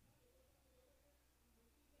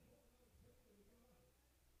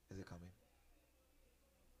 Is it coming?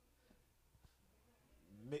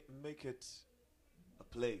 Make it a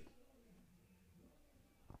play.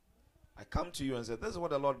 I come to you and say, this is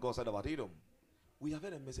what the Lord God said about Edom. We have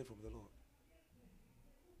heard a message from the Lord.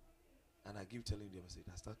 And I keep telling the message.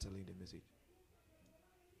 I start telling the message.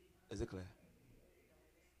 Is it clear?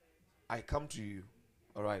 I come to you,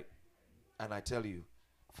 all right, and I tell you,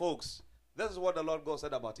 folks, this is what the Lord God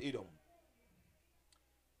said about Edom.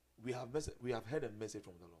 We have heard a message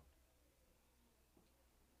from the Lord.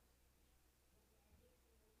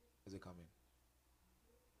 Is it coming?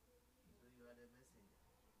 So you are the messenger.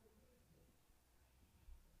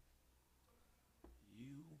 You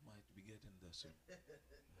might be getting there soon.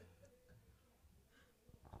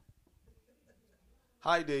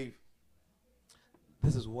 Hi, Dave.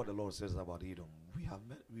 This is what the Lord says about Edom.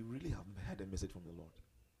 We really have had a message from the Lord.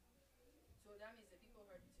 So that means the people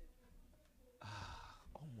heard too.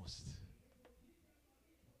 Almost.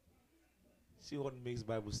 See what makes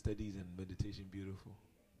Bible studies and meditation beautiful?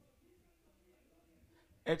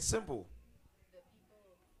 It's simple.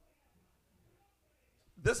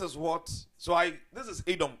 This is what. This is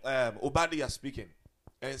Edom, Obadiah speaking,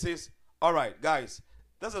 and it says, "All right, guys,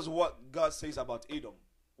 this is what God says about Edom.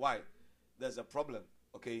 Why? There's a problem.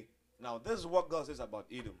 Okay. Now, this is what God says about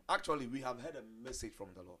Edom. Actually, we have heard a message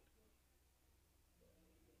from the Lord.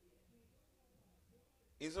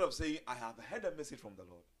 Instead of saying, I have heard a message from the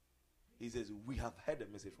Lord, he says, we have heard a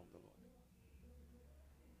message from the Lord.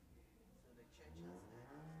 So the church has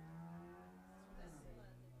heard.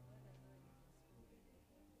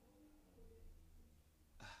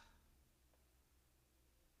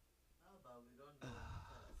 How about we don't know?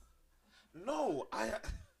 No,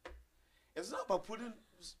 it's not about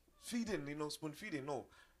feeding, spoon feeding. No.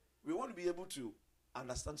 We want to be able to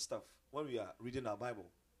understand stuff when we are reading our Bible.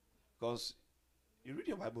 Because you read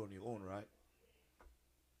your Bible on your own, right?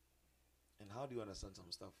 And how do you understand some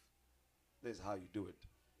stuff? This is how you do it.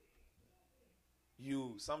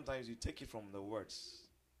 Sometimes you take it from the words.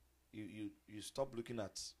 You stop looking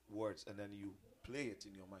at words and then you play it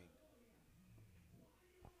in your mind.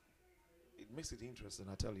 It makes it interesting,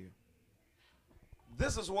 I tell you.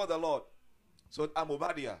 This is what the Lord. So I'm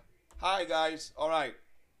Obadiah. Hi guys. All right.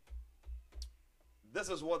 This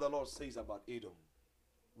is what the Lord says about Edom.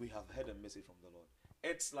 We have heard a message from the Lord.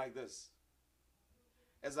 It's like this.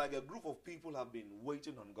 It's like a group of people have been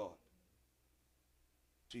waiting on God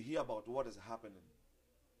to hear about what is happening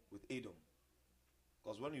with Edom.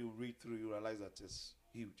 Because when you read through, you realize that it's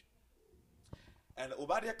huge. And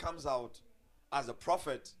Obadiah comes out as a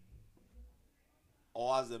prophet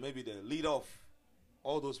or as maybe the leader of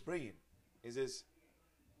all those praying. He says,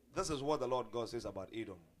 this is what the Lord God says about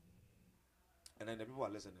Edom. And then the people are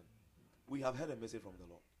listening. We have heard a message from the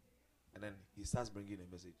Lord. And then he starts bringing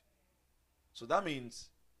a message. So that means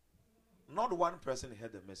not one person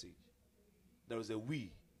heard the message. There is a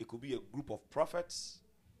we. It could be a group of prophets,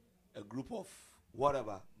 a group of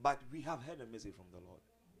whatever, but we have heard a message from the Lord.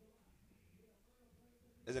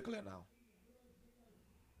 Is it clear now?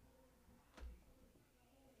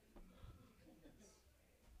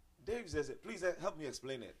 Dave says it. Please help me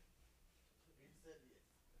explain it.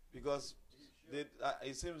 Because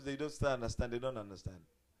it seems they don't still understand. They don't understand.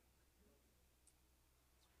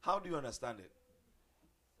 How do you understand it?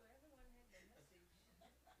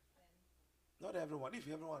 Not everyone. If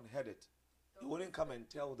everyone heard it, he wouldn't come and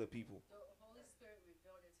tell the people. The Holy Spirit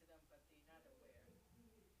revealed it to them, but they're not aware.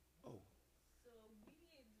 Oh. So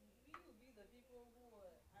we will be the people who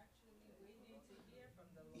are actually waiting to hear from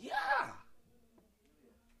the Lord. Yeah.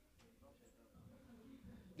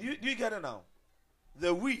 Do you get it now?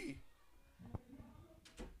 The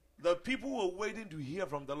people who are waiting to hear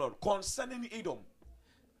from the Lord concerning Edom,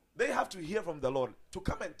 they have to hear from the Lord to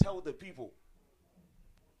come and tell the people.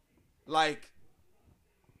 Like,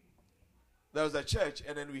 there's a church,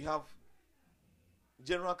 and then we have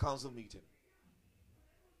general council meeting.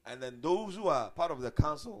 And then those who are part of the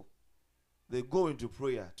council, they go into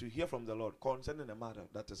prayer to hear from the Lord concerning the matter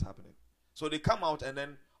that is happening. So they come out, and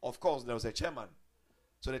then, of course, there's a chairman.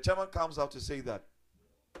 So the chairman comes out to say that,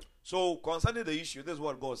 so concerning the issue, this is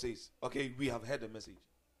what God says. Okay, we have heard the message.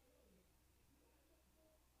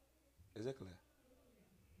 Is it clear?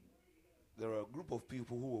 There are a group of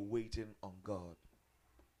people who are waiting on God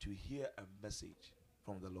to hear a message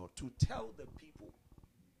from the Lord, to tell the people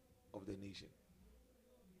of the nation.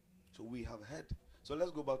 So we have heard. So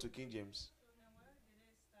let's go back to King James. So now why did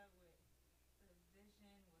it start with the vision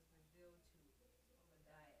was revealed to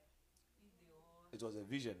Obadiah? If they all It was a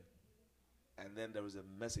vision, and then there was a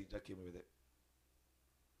message that came with it.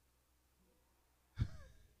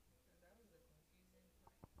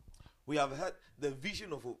 We have heard the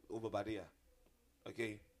vision of Obadiah.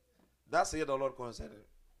 Okay. That's the Lord concerning.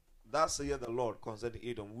 That's the Lord concerning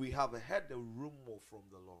Edom. We have heard the rumor from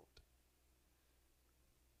the Lord.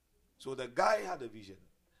 So the guy had a vision.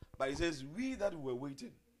 But he says, we that were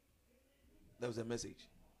waiting, there was a message.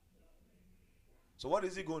 So what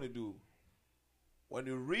is he going to do? When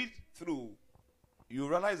you read through, you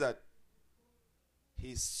realize that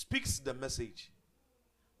he speaks the message,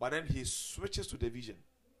 but then he switches to the vision.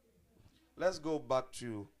 Let's go back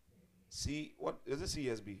to what is it,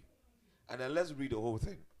 CSB? And then let's read the whole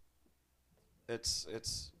thing.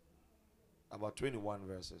 It's about 21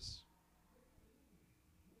 verses.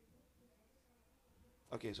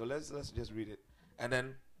 Okay, so let's just read it. And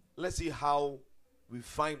then let's see how we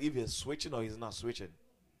find if he's switching or he's not switching.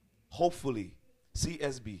 Hopefully,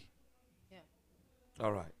 CSB. Yeah.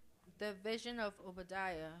 All right. The vision of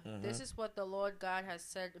Obadiah. This is what the Lord God has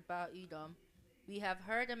said about Edom. We have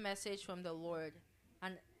heard a message from the Lord.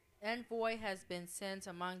 An envoy has been sent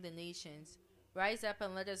among the nations. Rise up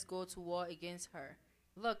and let us go to war against her.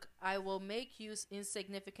 Look, I will make you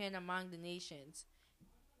insignificant among the nations,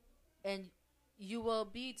 and you will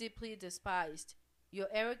be deeply despised. Your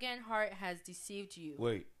arrogant heart has deceived you.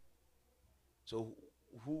 Wait. So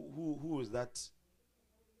who is that?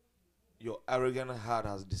 Your arrogant heart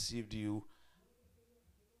has deceived you.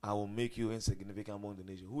 I will make you insignificant among the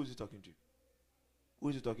nations. Who is he talking to? Who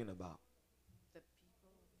is he talking about? The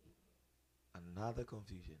people. Another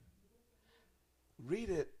confusion. Read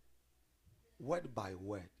it word by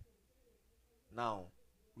word. Now,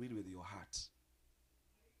 read with your heart.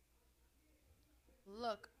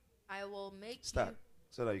 Look, I will make Start you.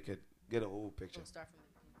 so that you can get a whole picture. We'll start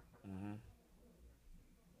from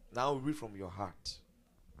the Now read from your heart.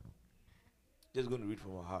 Just going to read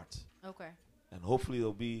from your heart. Okay. And hopefully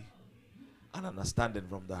there'll be an understanding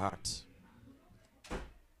from the heart.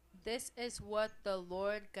 This is what the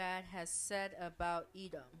Lord God has said about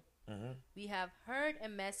Edom. We have heard a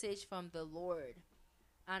message from the Lord.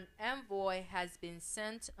 An envoy has been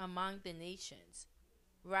sent among the nations.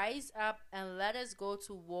 Rise up and let us go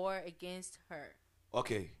to war against her.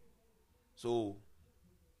 Okay. So,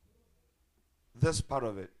 this part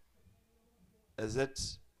of it, is it,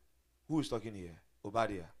 who is talking here?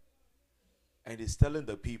 Obadiah. And he's telling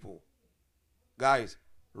the people, guys,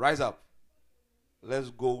 rise up.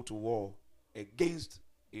 Let's go to war against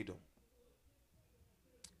Edom.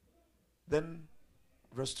 Then,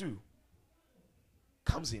 verse 2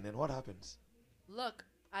 comes in, and what happens? Look,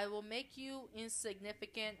 I will make you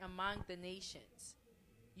insignificant among the nations.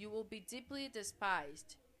 You will be deeply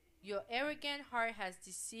despised. Your arrogant heart has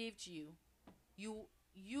deceived you.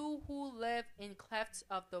 You who live in clefts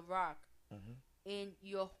of the rock, in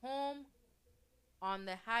your home on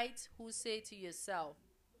the heights, who say to yourself,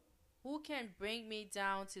 who can bring me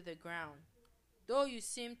down to the ground? Though you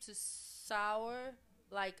seem to soar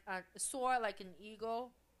like an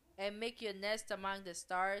eagle, and make your nest among the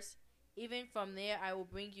stars, even from there I will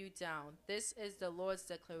bring you down. This is the Lord's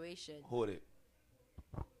declaration. Hold it.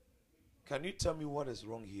 Can you tell me what is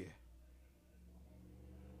wrong here?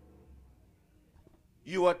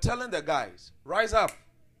 You are telling the guys, rise up.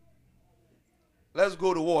 Let's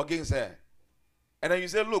go to war against her. And then you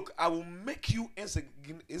say, look, I will make you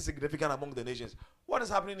insignificant among the nations. What is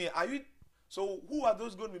happening here? So who are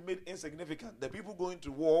those going to be made insignificant? The people going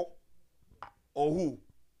to war, or who?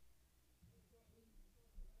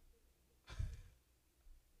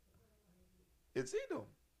 It's Edom.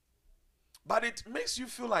 But it makes you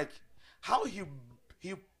feel like how he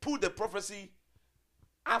put the prophecy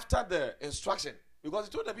after the instruction. Because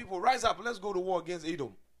he told the people, rise up, let's go to war against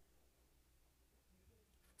Edom.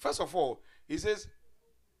 First of all, he says,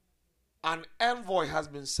 an envoy has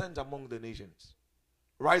been sent among the nations.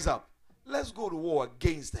 Rise up, let's go to war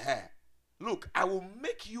against her. Look, I will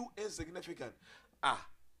make you insignificant.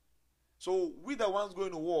 So we the ones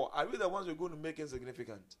going to war, are we the ones we're going to make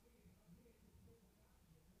insignificant?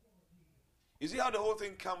 You see how the whole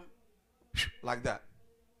thing come like that?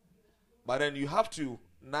 But then you have to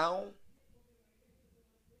now,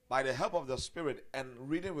 by the help of the Spirit and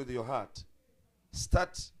reading with your heart,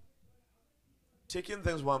 start taking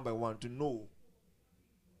things one by one to know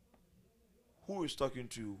who is talking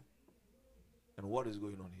to and what is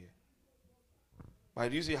going on here. But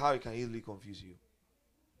do you see how it can easily confuse you?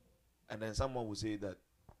 And then someone will say that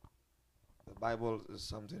the Bible is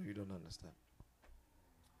something you don't understand.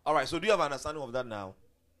 All right, so do you have an understanding of that now?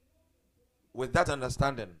 With that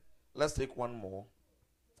understanding, let's take one more.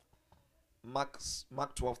 Mark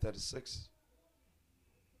 12:36.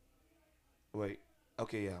 Wait.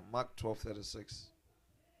 Okay, yeah. Mark 12:36.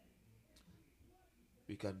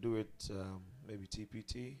 We can do it maybe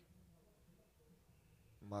TPT.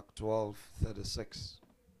 Mark 12:36.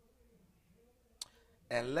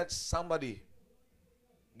 And let somebody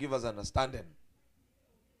give us understanding.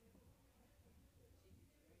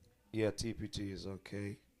 Yeah, TPT is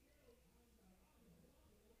okay.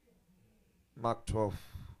 Mark 12.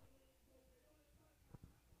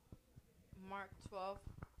 Mark 12.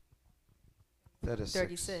 36.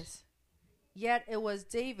 36. Yet it was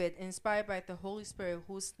David, inspired by the Holy Spirit,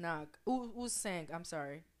 who sang.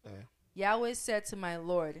 Yahweh said to my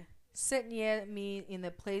Lord, sit near me in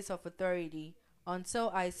the place of authority until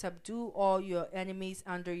I subdue all your enemies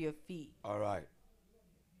under your feet. All right.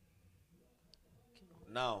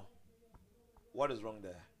 Now, what is wrong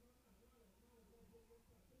there?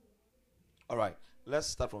 All right. Let's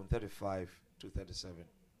start from 35 to 37.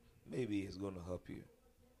 Maybe it's going to help you.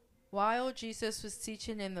 While Jesus was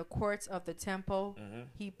teaching in the courts of the temple,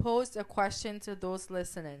 he posed a question to those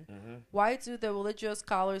listening. Why do the religious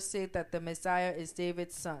scholars say that the Messiah is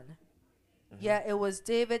David's son? Yet it was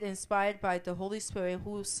David, inspired by the Holy Spirit,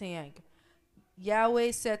 who sang,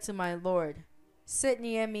 Yahweh said to my Lord, sit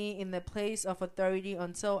near me in the place of authority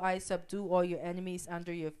until I subdue all your enemies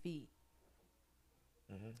under your feet.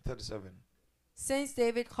 37. Since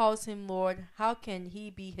David calls him Lord, how can he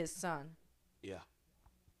be his son? Yeah.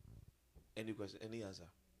 Any question? Any answer?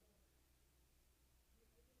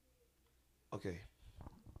 Okay.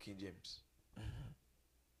 King James.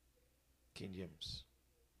 King James.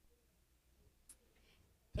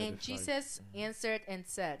 And 35. Jesus answered and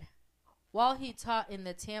said, while he taught in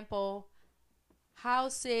the temple, how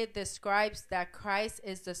say the scribes that Christ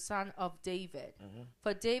is the son of David?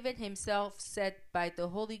 For David himself said by the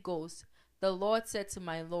Holy Ghost, the Lord said to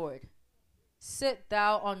my Lord, sit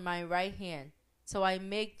thou on my right hand, till I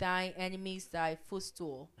make thy enemies thy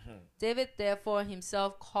footstool. David therefore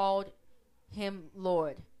himself called him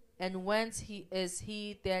Lord. And whence is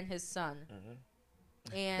he then his son?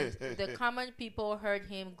 And the common people heard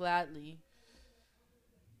him gladly.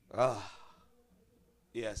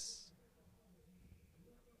 Yes.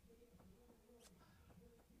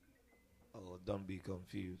 Oh, don't be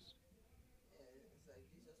confused. It's like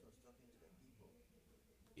Jesus was talking to the people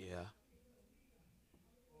Yeah.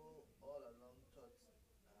 who all along thought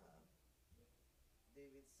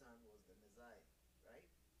David's son was the Messiah, right?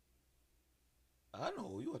 I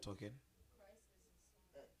know you were talking.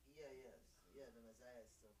 Yeah, the Messiah is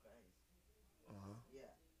still Christ. Yeah.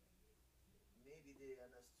 Maybe they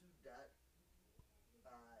understood that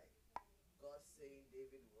by God saying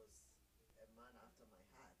David was a man after my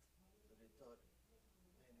heart. So they thought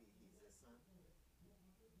maybe he's the son.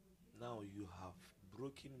 Now you have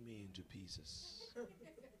broken me into pieces.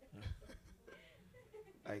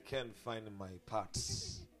 I can't find my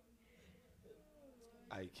parts.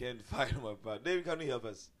 I can't find my part. David, can you help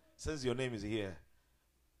us? Since your name is here,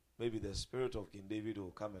 Maybe the spirit of King David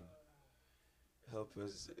will come and help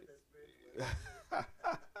us.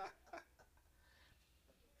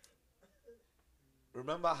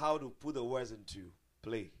 Remember how to put the words into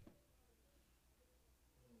play.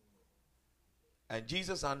 And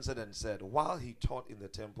Jesus answered and said, while he taught in the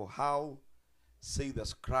temple, how say the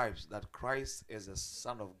scribes that Christ is the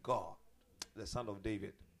Son of God, the Son of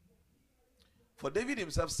David? For David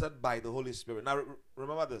himself said by the Holy Spirit. Now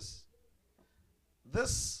remember this.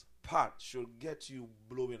 This part should get you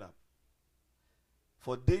blowing up.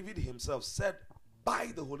 For David himself said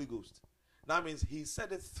by the Holy Ghost. That means he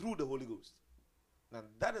said it through the Holy Ghost. And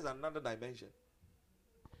that is another dimension.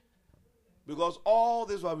 Because all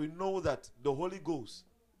this while we know that the Holy Ghost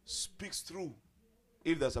speaks through.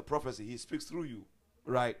 If there's a prophecy, he speaks through you.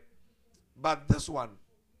 Right? But this one,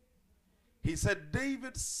 he said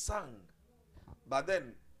David sang. But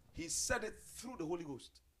then he said it through the Holy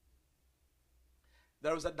Ghost.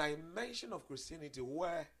 There is a dimension of Christianity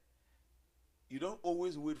where you don't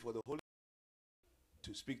always wait for the Holy Ghost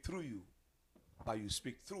to speak through you, but you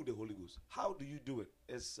speak through the Holy Ghost. How do you do it?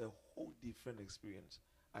 It's a whole different experience.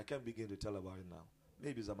 I can't begin to tell about it now.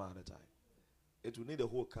 Maybe some other time. It will need a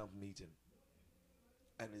whole camp meeting.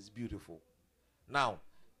 And it's beautiful. Now,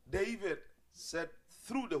 David said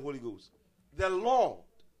through the Holy Ghost, the Lord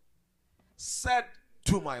said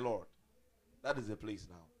to my Lord. That is the place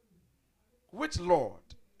now. Which Lord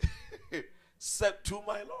said to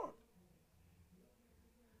my Lord?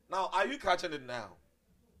 Now, are you catching it now?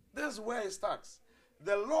 This is where it starts.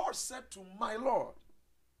 The Lord said to my Lord,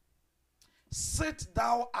 sit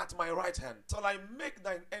thou at my right hand till I make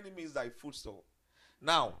thine enemies thy footstool.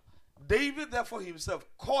 Now, David therefore himself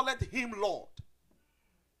calleth him Lord.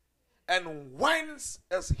 And whence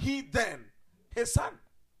is he then his son?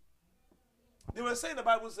 They were saying, the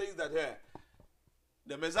Bible says that here,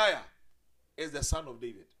 the Messiah is the son of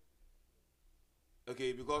David.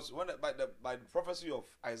 Okay, because by the prophecy of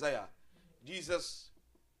Isaiah, Jesus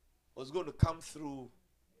was going to come through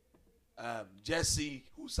Jesse,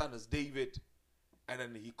 whose son is David, and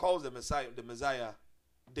then he calls the Messiah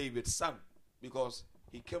David's son, because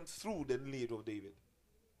he came through the lineage of David.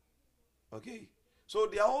 Okay, so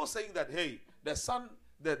they are all saying that, hey, the son,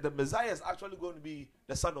 the Messiah is actually going to be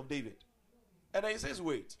the son of David. And then he says,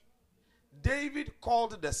 wait, David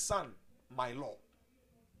called the son my Lord.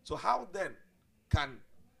 So how then can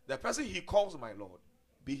the person he calls my Lord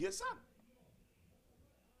be his son?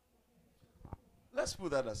 Let's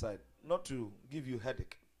put that aside. Not to give you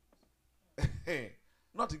headache.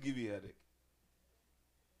 Not to give you headache.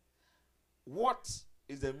 What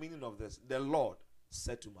is the meaning of this? The Lord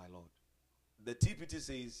said to my Lord. The TPT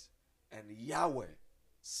says, and Yahweh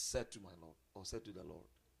said to my Lord, or said to the Lord.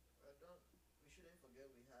 We shouldn't forget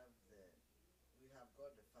we have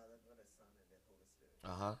God the Father, God the Son, and the Holy Spirit.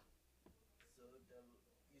 So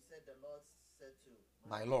you said the Lord said to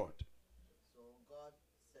my Lord. So God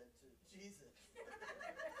said to Jesus.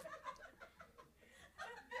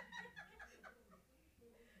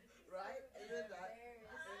 Right? Isn't that?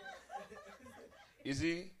 You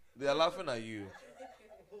see, they are laughing at you.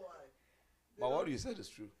 Why? But what you said is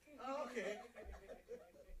true. Oh, okay.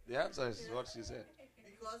 The answer is what she said.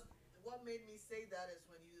 Because what made me say that is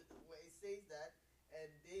when it says that, and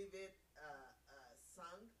David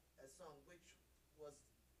sang a song which was,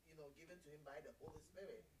 given to him by the Holy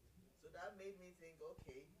Spirit. So that made me think,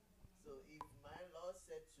 okay, so if my Lord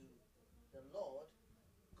said to the Lord,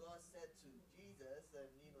 God said to Jesus, and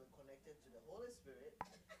connected to the Holy Spirit.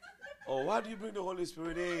 Oh, why do you bring the Holy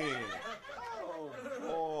Spirit in? Oh,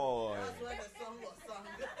 boy. That's why the song was sung.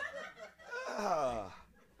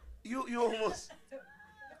 You almost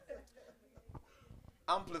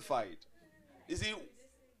amplified. You see,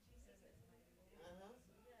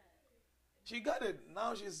 she got it.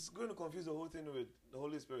 Now she's going to confuse the whole thing with the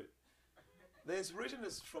Holy Spirit. The inspiration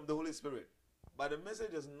is from the Holy Spirit, but the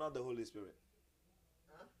message is not the Holy Spirit.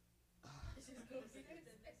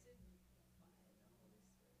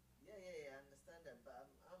 Yeah, I understand that, but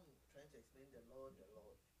I'm trying to explain the Lord.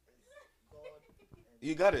 It's God.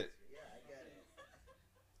 You got it? Yeah, I get it.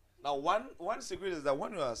 Now, one secret is that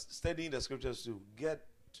when you are studying the scriptures to get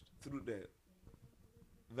through the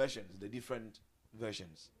versions, the different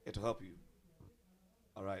versions, it will help you.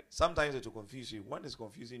 All right. Sometimes it will confuse you. When it's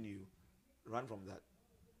confusing you, run from that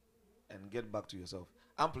and get back to yourself.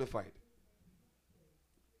 Amplified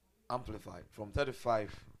from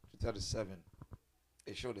 35 to 37.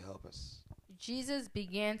 It should help us. Jesus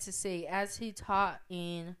began to say as he taught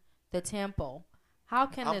in the temple, how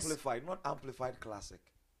can Amplified, not Amplified Classic.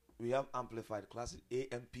 We have Amplified Classic,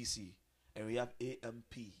 AMPC, and we have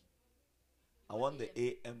AMP. I want the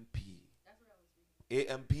AMP.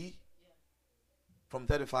 AMP from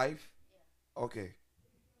 35? Okay.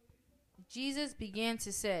 Jesus began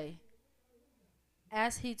to say,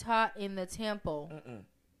 as he taught in the temple.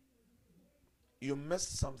 You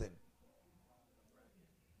missed something.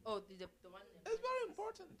 Oh, the one. It's very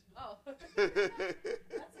important. Oh.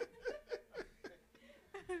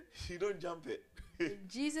 You don't jump it.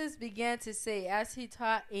 Jesus began to say, as he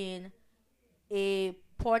taught in a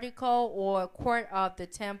portico or court of the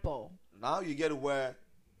temple. Now you get where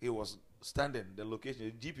he was standing, the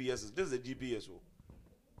location. The GPS this is the GPS.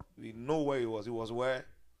 We know where he was. He was where?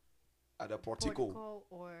 At the portico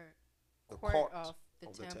or the court of the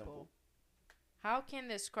temple. How can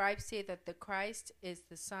the scribes say that the Christ is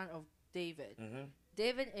the son of David?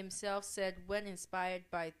 David himself said when inspired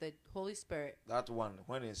by the Holy Spirit. That one,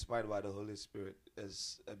 when inspired by the Holy Spirit,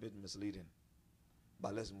 is a bit misleading.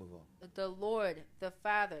 But let's move on. The Lord, the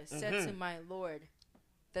Father, said to my Lord,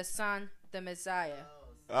 the Son, the Messiah,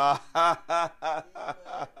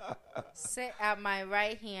 sit at my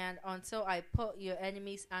right hand until I put your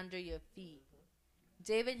enemies under your feet.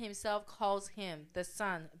 David himself calls him the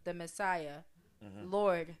Son, the Messiah,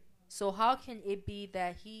 Lord. So how can it be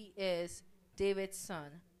that he is David's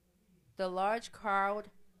son? The large crowd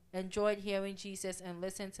enjoyed hearing Jesus and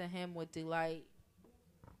listened to him with delight.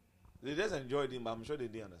 They just enjoyed him, but I'm sure they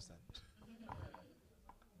didn't understand.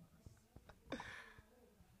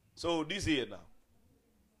 So do you see it now?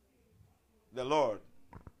 The Lord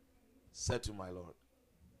said to my Lord.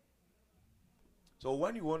 So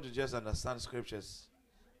when you want to just understand scriptures,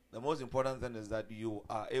 the most important thing is that you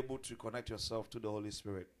are able to connect yourself to the Holy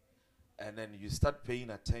Spirit. And then you start paying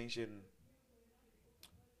attention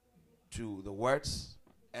to the words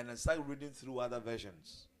and then start reading through other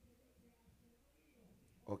versions.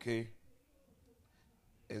 Okay?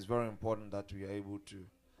 It's very important that we are able to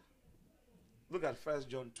look at 1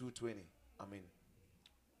 John 2:20. I mean,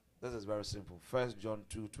 this is very simple. 1 John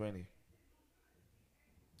 2:20.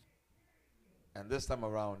 And this time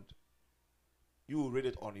around, you will read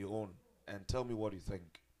it on your own and tell me what you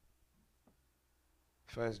think.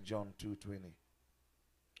 1 John 2:20.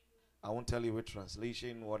 I won't tell you which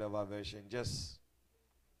translation, whatever version. Just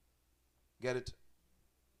get it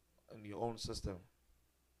in your own system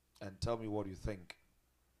and tell me what you think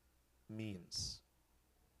means.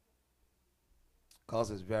 Because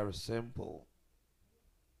it's very simple.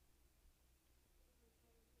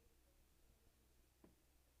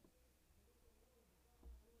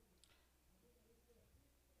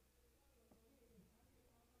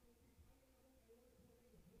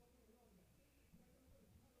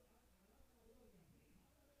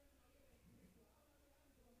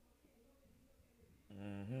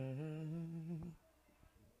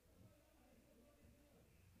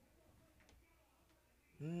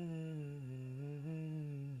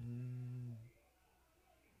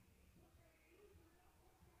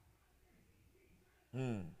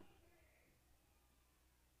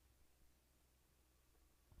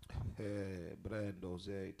 Brando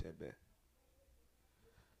Zaytebe.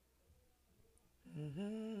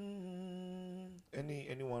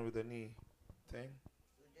 Anyone with any thing?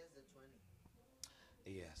 So just the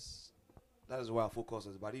 20. Yes. That is where our focus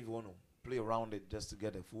is. But if you want to play around it just to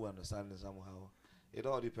get a full understanding somehow, it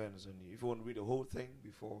all depends on you. If you want to read the whole thing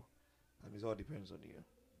before, it all depends on you.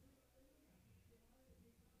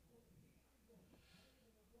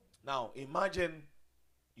 Now, imagine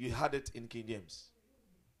you had it in King James.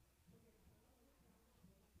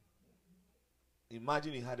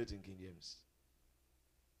 Imagine you had it in King James.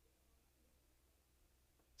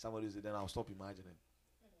 Somebody said, then I'll stop imagining.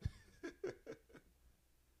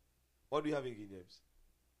 What do you have in King James?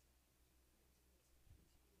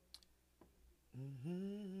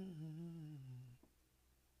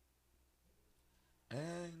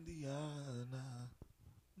 And the honor.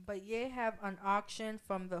 But ye have an auction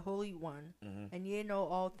from the Holy One, and ye know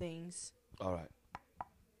all things. All right.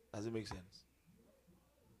 Does it make sense?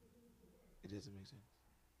 It doesn't make sense.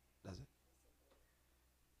 Does it?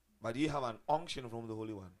 But ye have an unction from the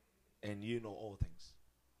Holy One, and you know all things.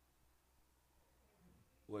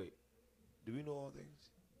 Wait. Do we know all things?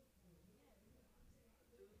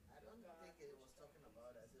 I don't think it was talking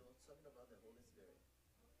about us. It was talking about the Holy Spirit.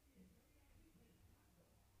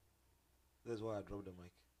 That's why I dropped the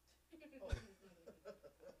mic.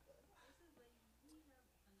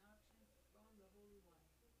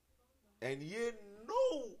 And ye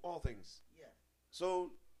know all things. Yeah.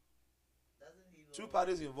 So, Doesn't he know? two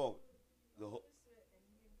parties involved. The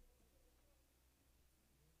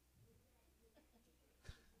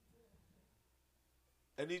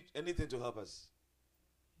anything to help us.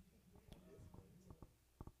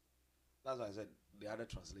 That's why I said the other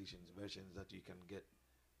translations, versions that you can get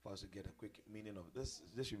for us to get a quick meaning of this.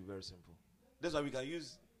 This should be very simple. That's why we can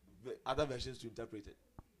use other versions to interpret it.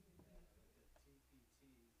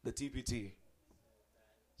 The TPT.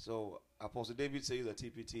 So Apostle David says the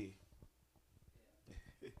TPT.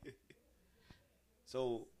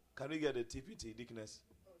 So can we get a TPT, Dickness?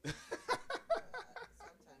 Sometimes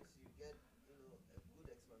you get, a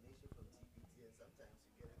good explanation from TPT, and sometimes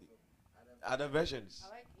you get it from Other versions. I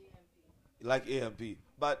like AMP. Like AMP.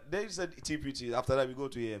 But they said TPT. After that, we go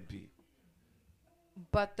to AMP.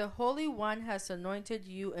 But the Holy One has anointed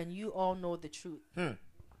you, and you all know the truth.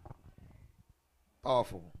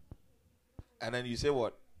 Powerful. And then you say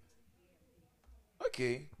what?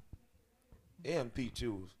 Okay. AMP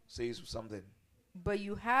too says something. But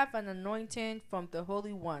you have an anointing from the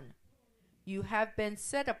Holy One. You have been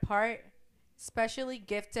set apart, specially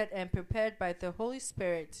gifted and prepared by the Holy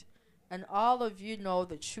Spirit. And all of you know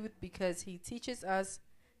the truth because he teaches us,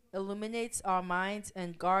 illuminates our minds,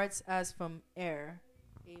 and guards us from error.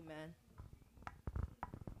 Amen.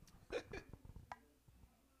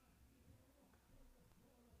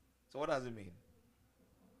 So what does it mean?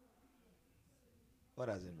 What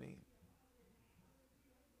does it mean?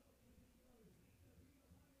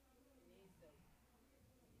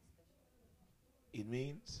 It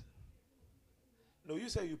means, no, you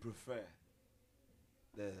say you prefer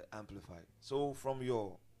the Amplified. So from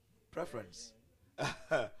your preference,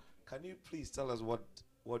 can you please tell us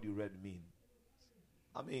what you read means?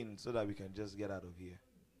 I mean, so that we can just get out of here.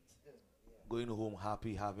 Going home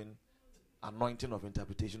happy, having anointing of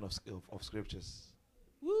interpretation of scriptures.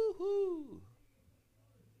 Woohoo!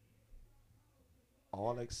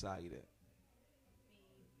 All excited.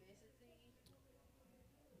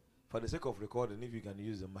 For the sake of recording, if you can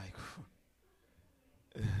use the microphone.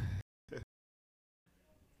 That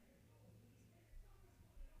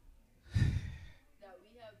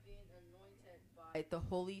we have been anointed by the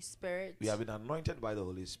Holy Spirit. We have been anointed by the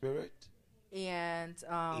Holy Spirit. And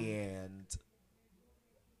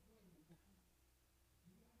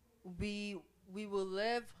we will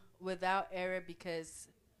live without error because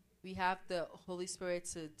we have the Holy Spirit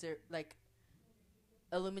to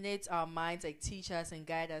illuminate our minds, like teach us and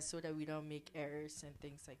guide us so that we don't make errors and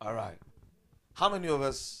things like that. All right. How many of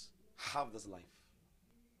us have this life?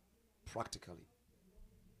 Practically.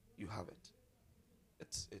 You have it.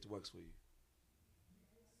 It works for you.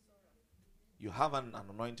 You have an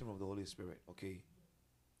anointing of the Holy Spirit, okay?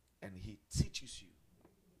 And he teaches you,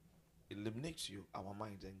 eliminates you, our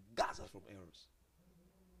minds, and guards us from errors.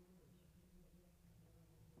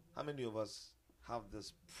 How many of us have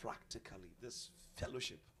this practically, this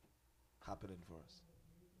fellowship happening for us?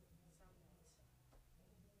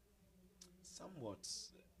 Somewhat.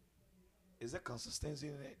 Is there consistency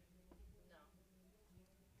in it? No.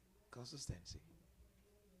 Consistency.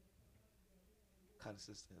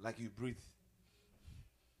 Consistent. Like you breathe.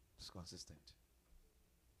 It's consistent.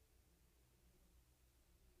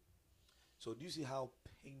 So do you see how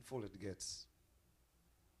painful it gets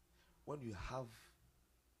when you have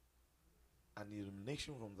an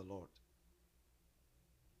illumination from the Lord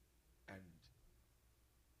and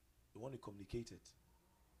you want to communicate it,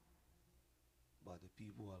 but the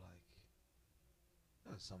people are like,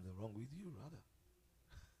 there's something wrong with you, rather.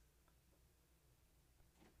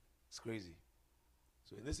 It's crazy.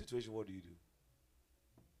 So in this situation, what do?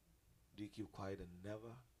 Do you keep quiet and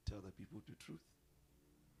never tell the people the truth?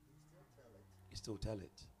 You still tell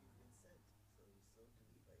it.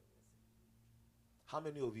 How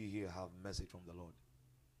many of you here have message from the Lord?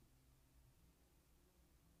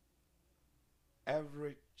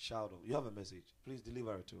 Every child of you have a message. Please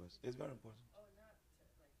deliver it to us. It's very important. Oh, not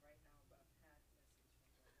like right now,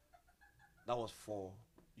 but I've had message from the Lord. That was for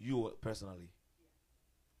you personally.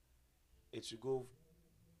 Yeah. It should go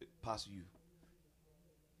past you.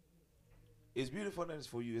 It's beautiful and it's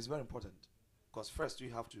for you. It's very important. Because first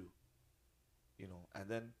you have to, and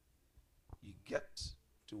then you get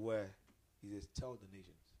to where he says, tell the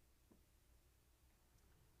nations.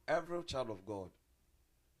 Every child of God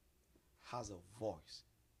has a voice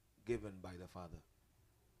given by the Father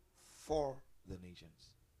for the nations.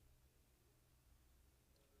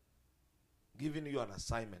 Giving you an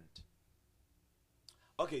assignment.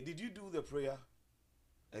 Okay, did you do the prayer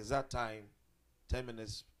exact time, 10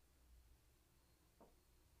 minutes,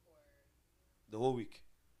 the whole week?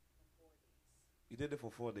 You did it for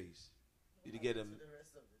 4 days. Did you get a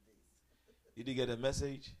Did you get a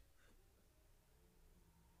message?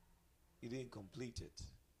 You didn't complete it.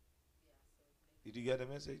 Did you get a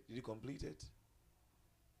message? Did you complete it?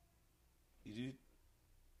 Did you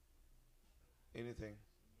anything?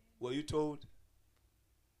 Were you told?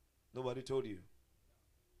 Nobody told you.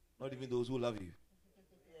 Not even those who love you.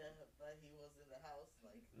 Yeah, but he was in the house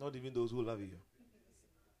like. Not even those who love you.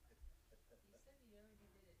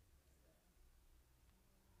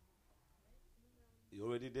 You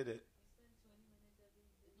already did it.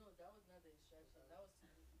 No, that was not the instruction. That was for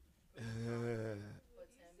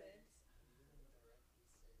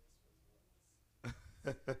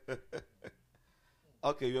 10 minutes.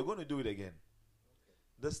 Okay, we're going to do it again.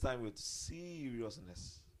 This time with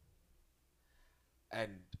seriousness.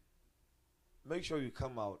 And make sure you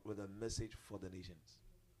come out with a message for the nations.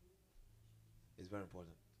 It's very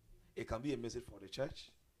important. It can be a message for the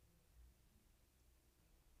church,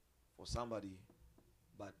 for somebody,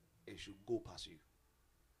 but it should go past you.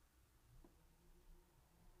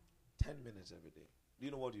 10 minutes every day. Do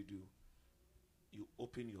you know what you do? You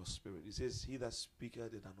open your spirit. It says, he that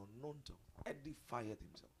speaketh in an unknown tongue edifieth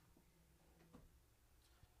himself.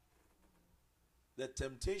 The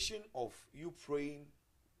temptation of you praying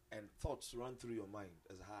and thoughts run through your mind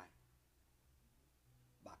is high.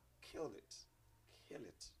 But kill it. Kill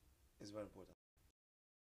it. It's very important.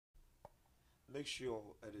 Make sure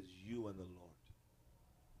it is you and the Lord.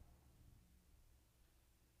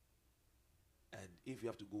 And if you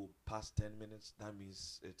have to go past 10 minutes, that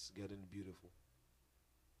means it's getting beautiful.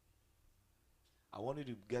 I want you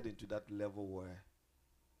to get into that level where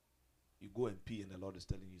you go and pee and the Lord is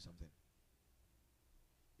telling you something.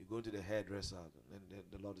 You go into the hairdresser and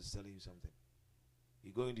the Lord is telling you something.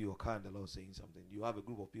 You go into your car and the Lord is saying something. You have a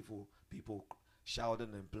group of people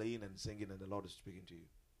shouting and playing and singing and the Lord is speaking to you.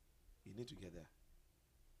 You need to get there.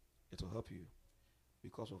 It will help you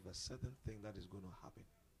because of a certain thing that is going to happen.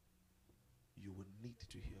 You will need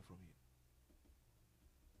to hear from him.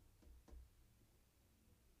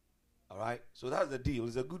 All right? So that's the deal.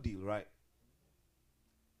 It's a good deal, right?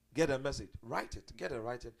 Get a message. Write it. Get it,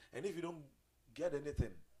 write it. And if you don't get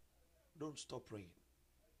anything, don't stop praying.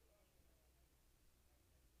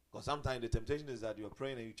 Because sometimes the temptation is that you're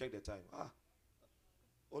praying and you check the time.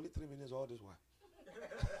 Only 3 minutes all this while.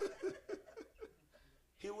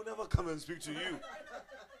 He will never come and speak to you.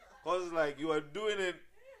 Because it's like you are doing it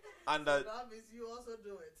and that means you also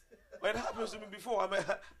do it. It happens to me before.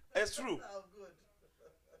 It's true. Oh, good.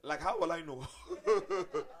 Like, how will I know?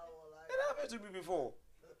 It happened to me before.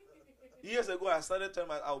 Years ago, I started telling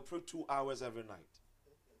myself I would pray 2 hours every night.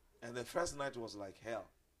 And the first night was like hell.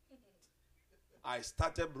 I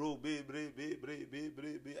started, bro,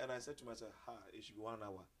 and I said to myself, it should be 1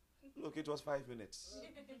 hour. Look, it was 5 minutes.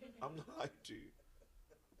 I'm not lying to you.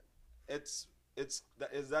 It's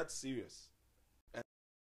that serious. And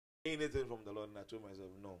anything from the Lord, and I told myself,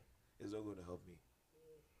 no, it's not going to help me.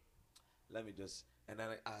 Let me just, and then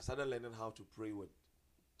I started learning how to pray with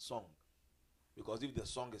song. Because if the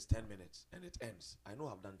song is 10 minutes and it ends, I know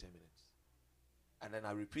I've done 10 minutes. And then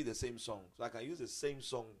I repeat the same song. So I can use the same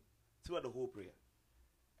song throughout the whole prayer.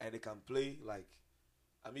 And it can play like,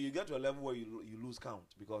 you get to a level where you lose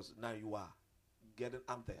count because now you are getting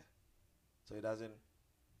up there. So it doesn't.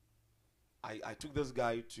 I took this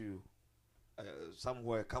guy to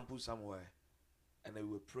somewhere, campus somewhere, and they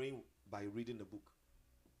were praying by reading the book.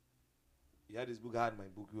 He had his book, I had my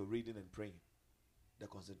book. We were reading and praying. The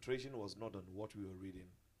concentration was not on what we were reading,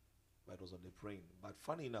 but it was on the praying. But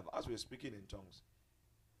funny enough, as we were speaking in tongues,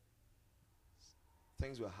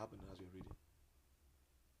 things were happening as we were reading.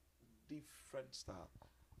 Different style.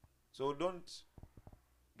 So don't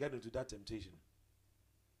get into that temptation.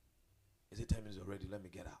 Is it 10 minutes already? Let me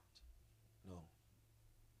get out. No.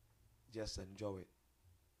 Just enjoy it.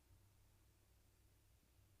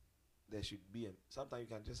 There should be sometimes you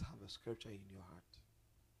can just have a scripture in your heart.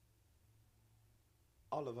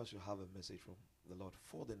 All of us should have a message from the Lord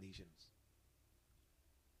for the nations.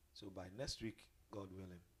 So by next week, God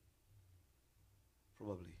willing,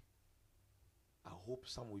 probably, I hope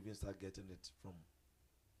some will even start getting it from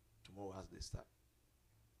tomorrow as they start.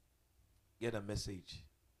 Get a message,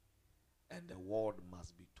 and the word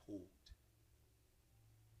must be told.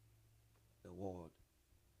 The word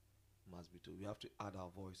must be told. We have to add our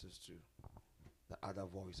voices to the other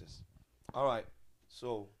voices. All right,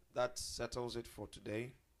 so that settles it for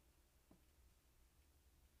today.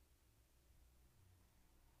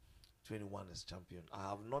 21 is champion. I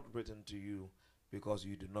have not written to you because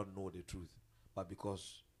you do not know the truth, but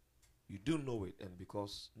because you do know it, and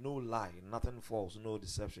because no lie, nothing false, no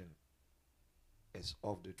deception is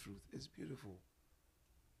of the truth. It's beautiful.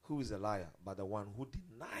 Who is a liar but the one who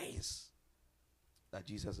denies that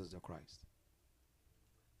Jesus is the Christ?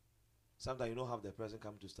 Sometimes you don't have the person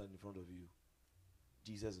come to stand in front of you.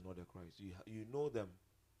 Jesus is not the Christ. You know them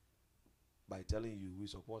by telling you we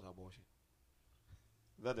support abortion.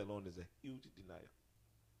 That alone is a huge denial.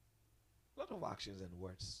 A lot of actions and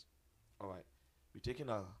words we're taking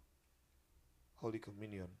our Holy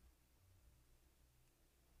Communion.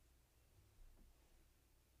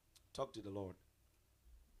 Talk to the Lord.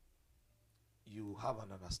 You have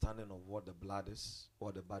an understanding of what the blood is,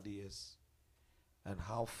 what the body is, and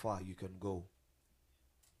how far you can go.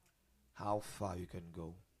 How far you can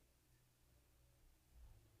go.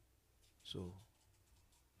 So,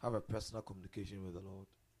 have a personal communication with the Lord.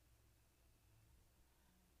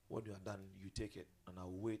 When you are done, you take it, and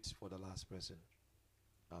I'll wait for the last person.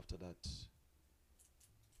 After that,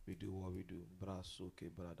 we do what we do. Brasuke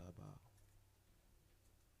bradaba.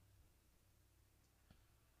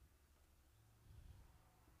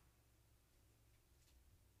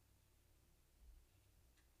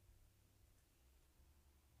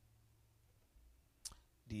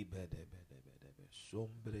 Di bede bede bede be.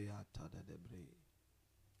 Sombreata de debre.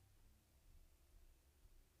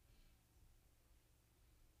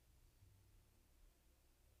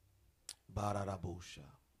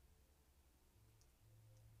 Bararabosha.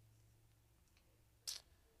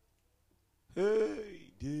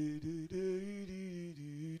 Hey, di di di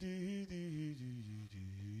di di di di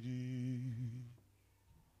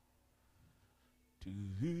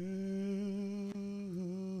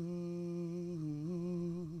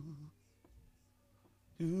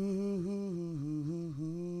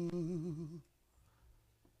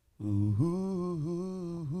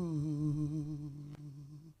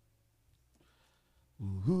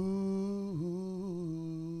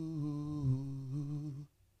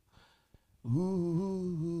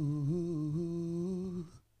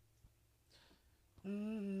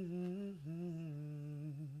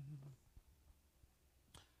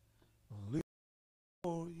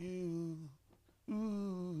for you.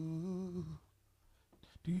 Ooh.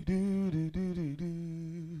 Do do do do do do.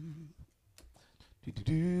 Do do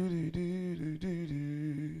do do do do do.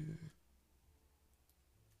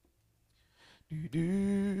 Do do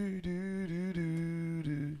do do do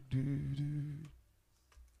do do.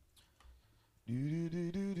 Do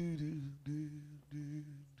do do do do do do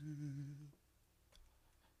do.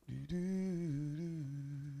 Do do do.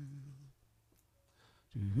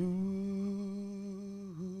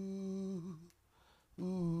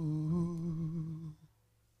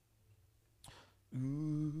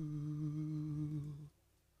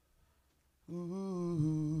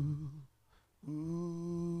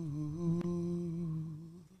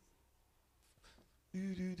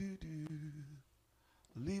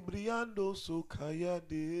 Libriando sokaya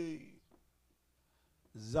de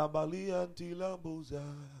Zabali antilamboza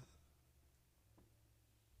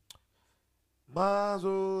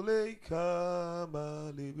Mazoleika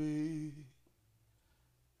malebe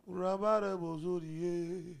Rabara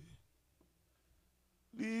bozorie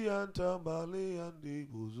Liantambale ande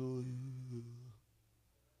bozoye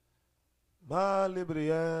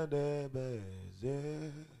Malibriande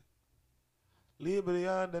beze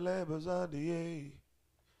Libriande lebezandie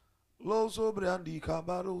Lo sobrandi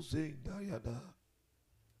kabaro zindayada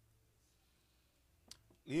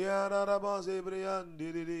Liana rabaze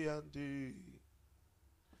briandi dianti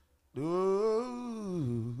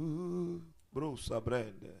Brusa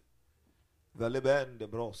brende Vele bende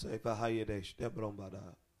brosa e fahayedesh de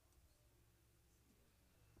brombada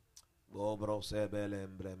Bo brose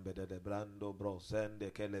belembrembe de brando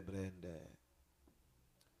brosende che le brende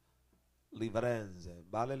Livrenze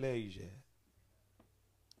baleleige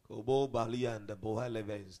Obo balianda bohele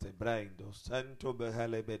venste brando santo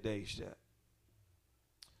behele bedeste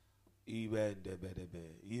Ibende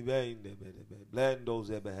bedebe blendo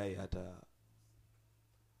zebeheyata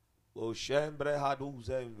O shembre hadu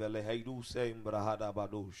zemvele heidu sembra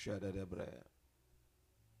hadabadu shedebre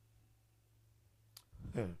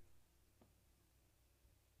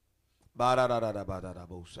Bararada badada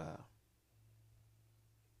bosa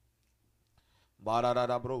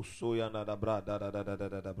Bararada broso yana da brada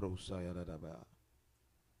da brosa yana da ba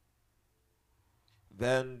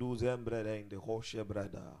Vendu zembre de hoshe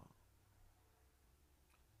brada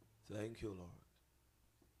Thank you, Lord.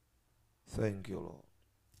 Thank you, Lord.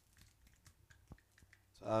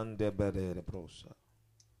 Sande bedere prosa.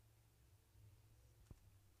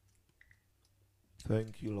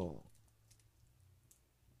 Thank you, Lord.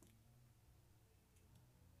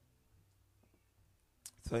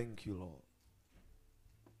 Thank you, Lord.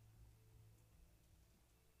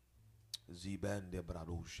 Zibende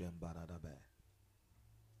bradushem baradabe.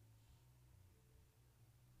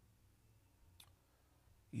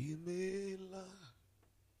 Imela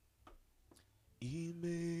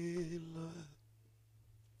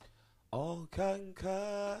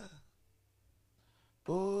Okanka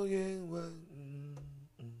Oyenwa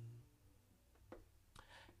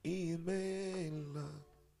Imela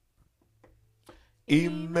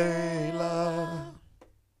Imela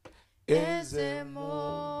Ezemo.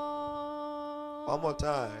 One more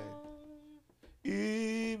time.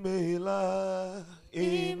 Imela,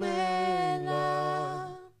 Imela,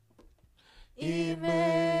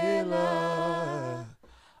 Imela,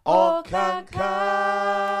 Okaka,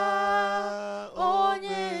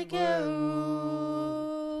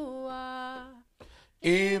 Onyegerua,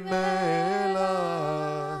 Imela,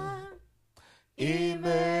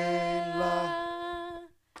 Imela,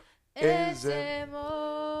 Ezemo.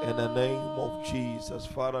 In the name of Jesus,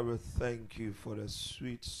 Father, we thank you for the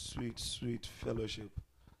sweet, sweet, sweet fellowship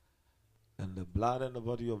and the blood and the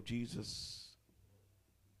body of Jesus.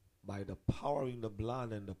 By the power in the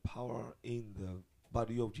blood and the power in the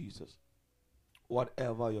body of Jesus,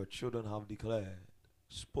 whatever your children have declared,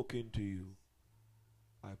 spoken to you,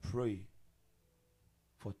 I pray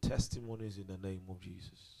for testimonies in the name of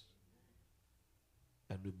Jesus.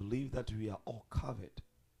 And we believe that we are all covered.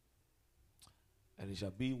 And it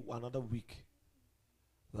shall be another week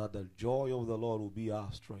that the joy of the Lord will be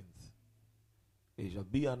our strength. It shall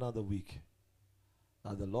be another week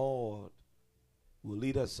that the Lord will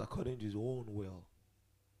lead us according to his own will,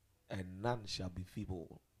 and none shall be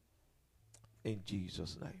feeble. In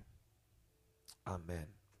Jesus' name. Amen.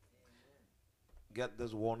 Get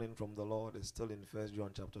this warning from the Lord. It's still in 1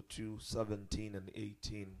 John chapter 2, 17 and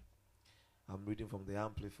 18. I'm reading from the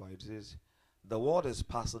Amplified. It says, the world is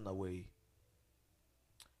passing away,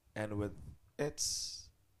 and with its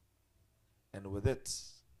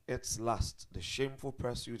lust, the shameful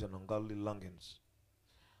pursuit and ungodly longings.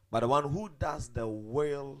 But the one who does the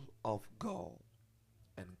will of God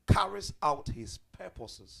and carries out his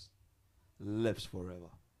purposes lives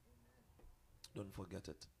forever. Don't forget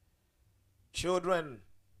it. Children,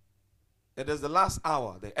 it is the last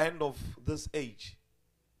hour, the end of this age.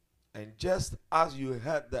 And just as you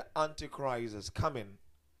heard the Antichrist is coming,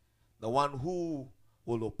 the one who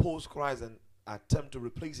will oppose Christ and attempt to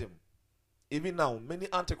replace him. Even now, many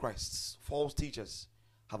antichrists, false teachers,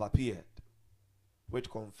 have appeared, which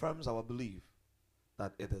confirms our belief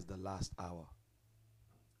that it is the last hour.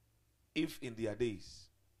 If in their days,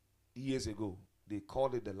 years ago, they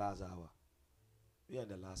called it the last hour, we are in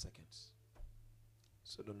the last seconds.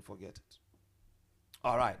 So don't forget it.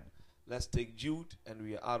 All right, let's take Jude, and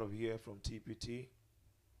we are out of here from TPT.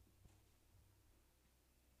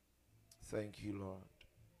 Thank you, Lord.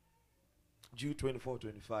 Jude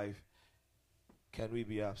 24:25. Can we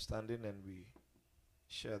be upstanding and we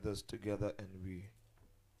share this together and we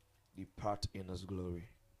depart in his glory?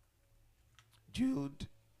 Jude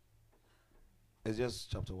is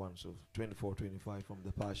just chapter 1, so 24:25 from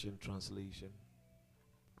the Passion Translation.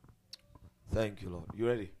 Thank you, Lord. You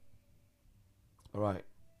ready? All right.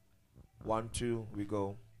 1, 2, we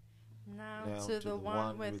go. Now to the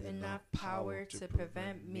one with enough power to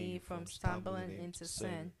prevent me from stumbling into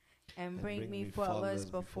sin, and bring me faultless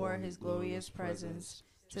before his glorious presence,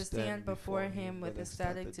 to stand before him with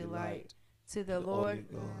ecstatic delight. To the Lord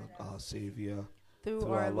God, our Savior, through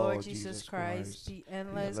our Lord Jesus Christ, be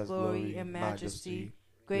endless glory and majesty,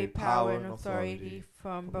 great power and authority,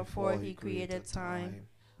 from before he created time,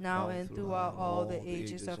 now and throughout all the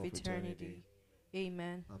ages of eternity.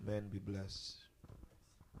 Amen. Amen. Be blessed.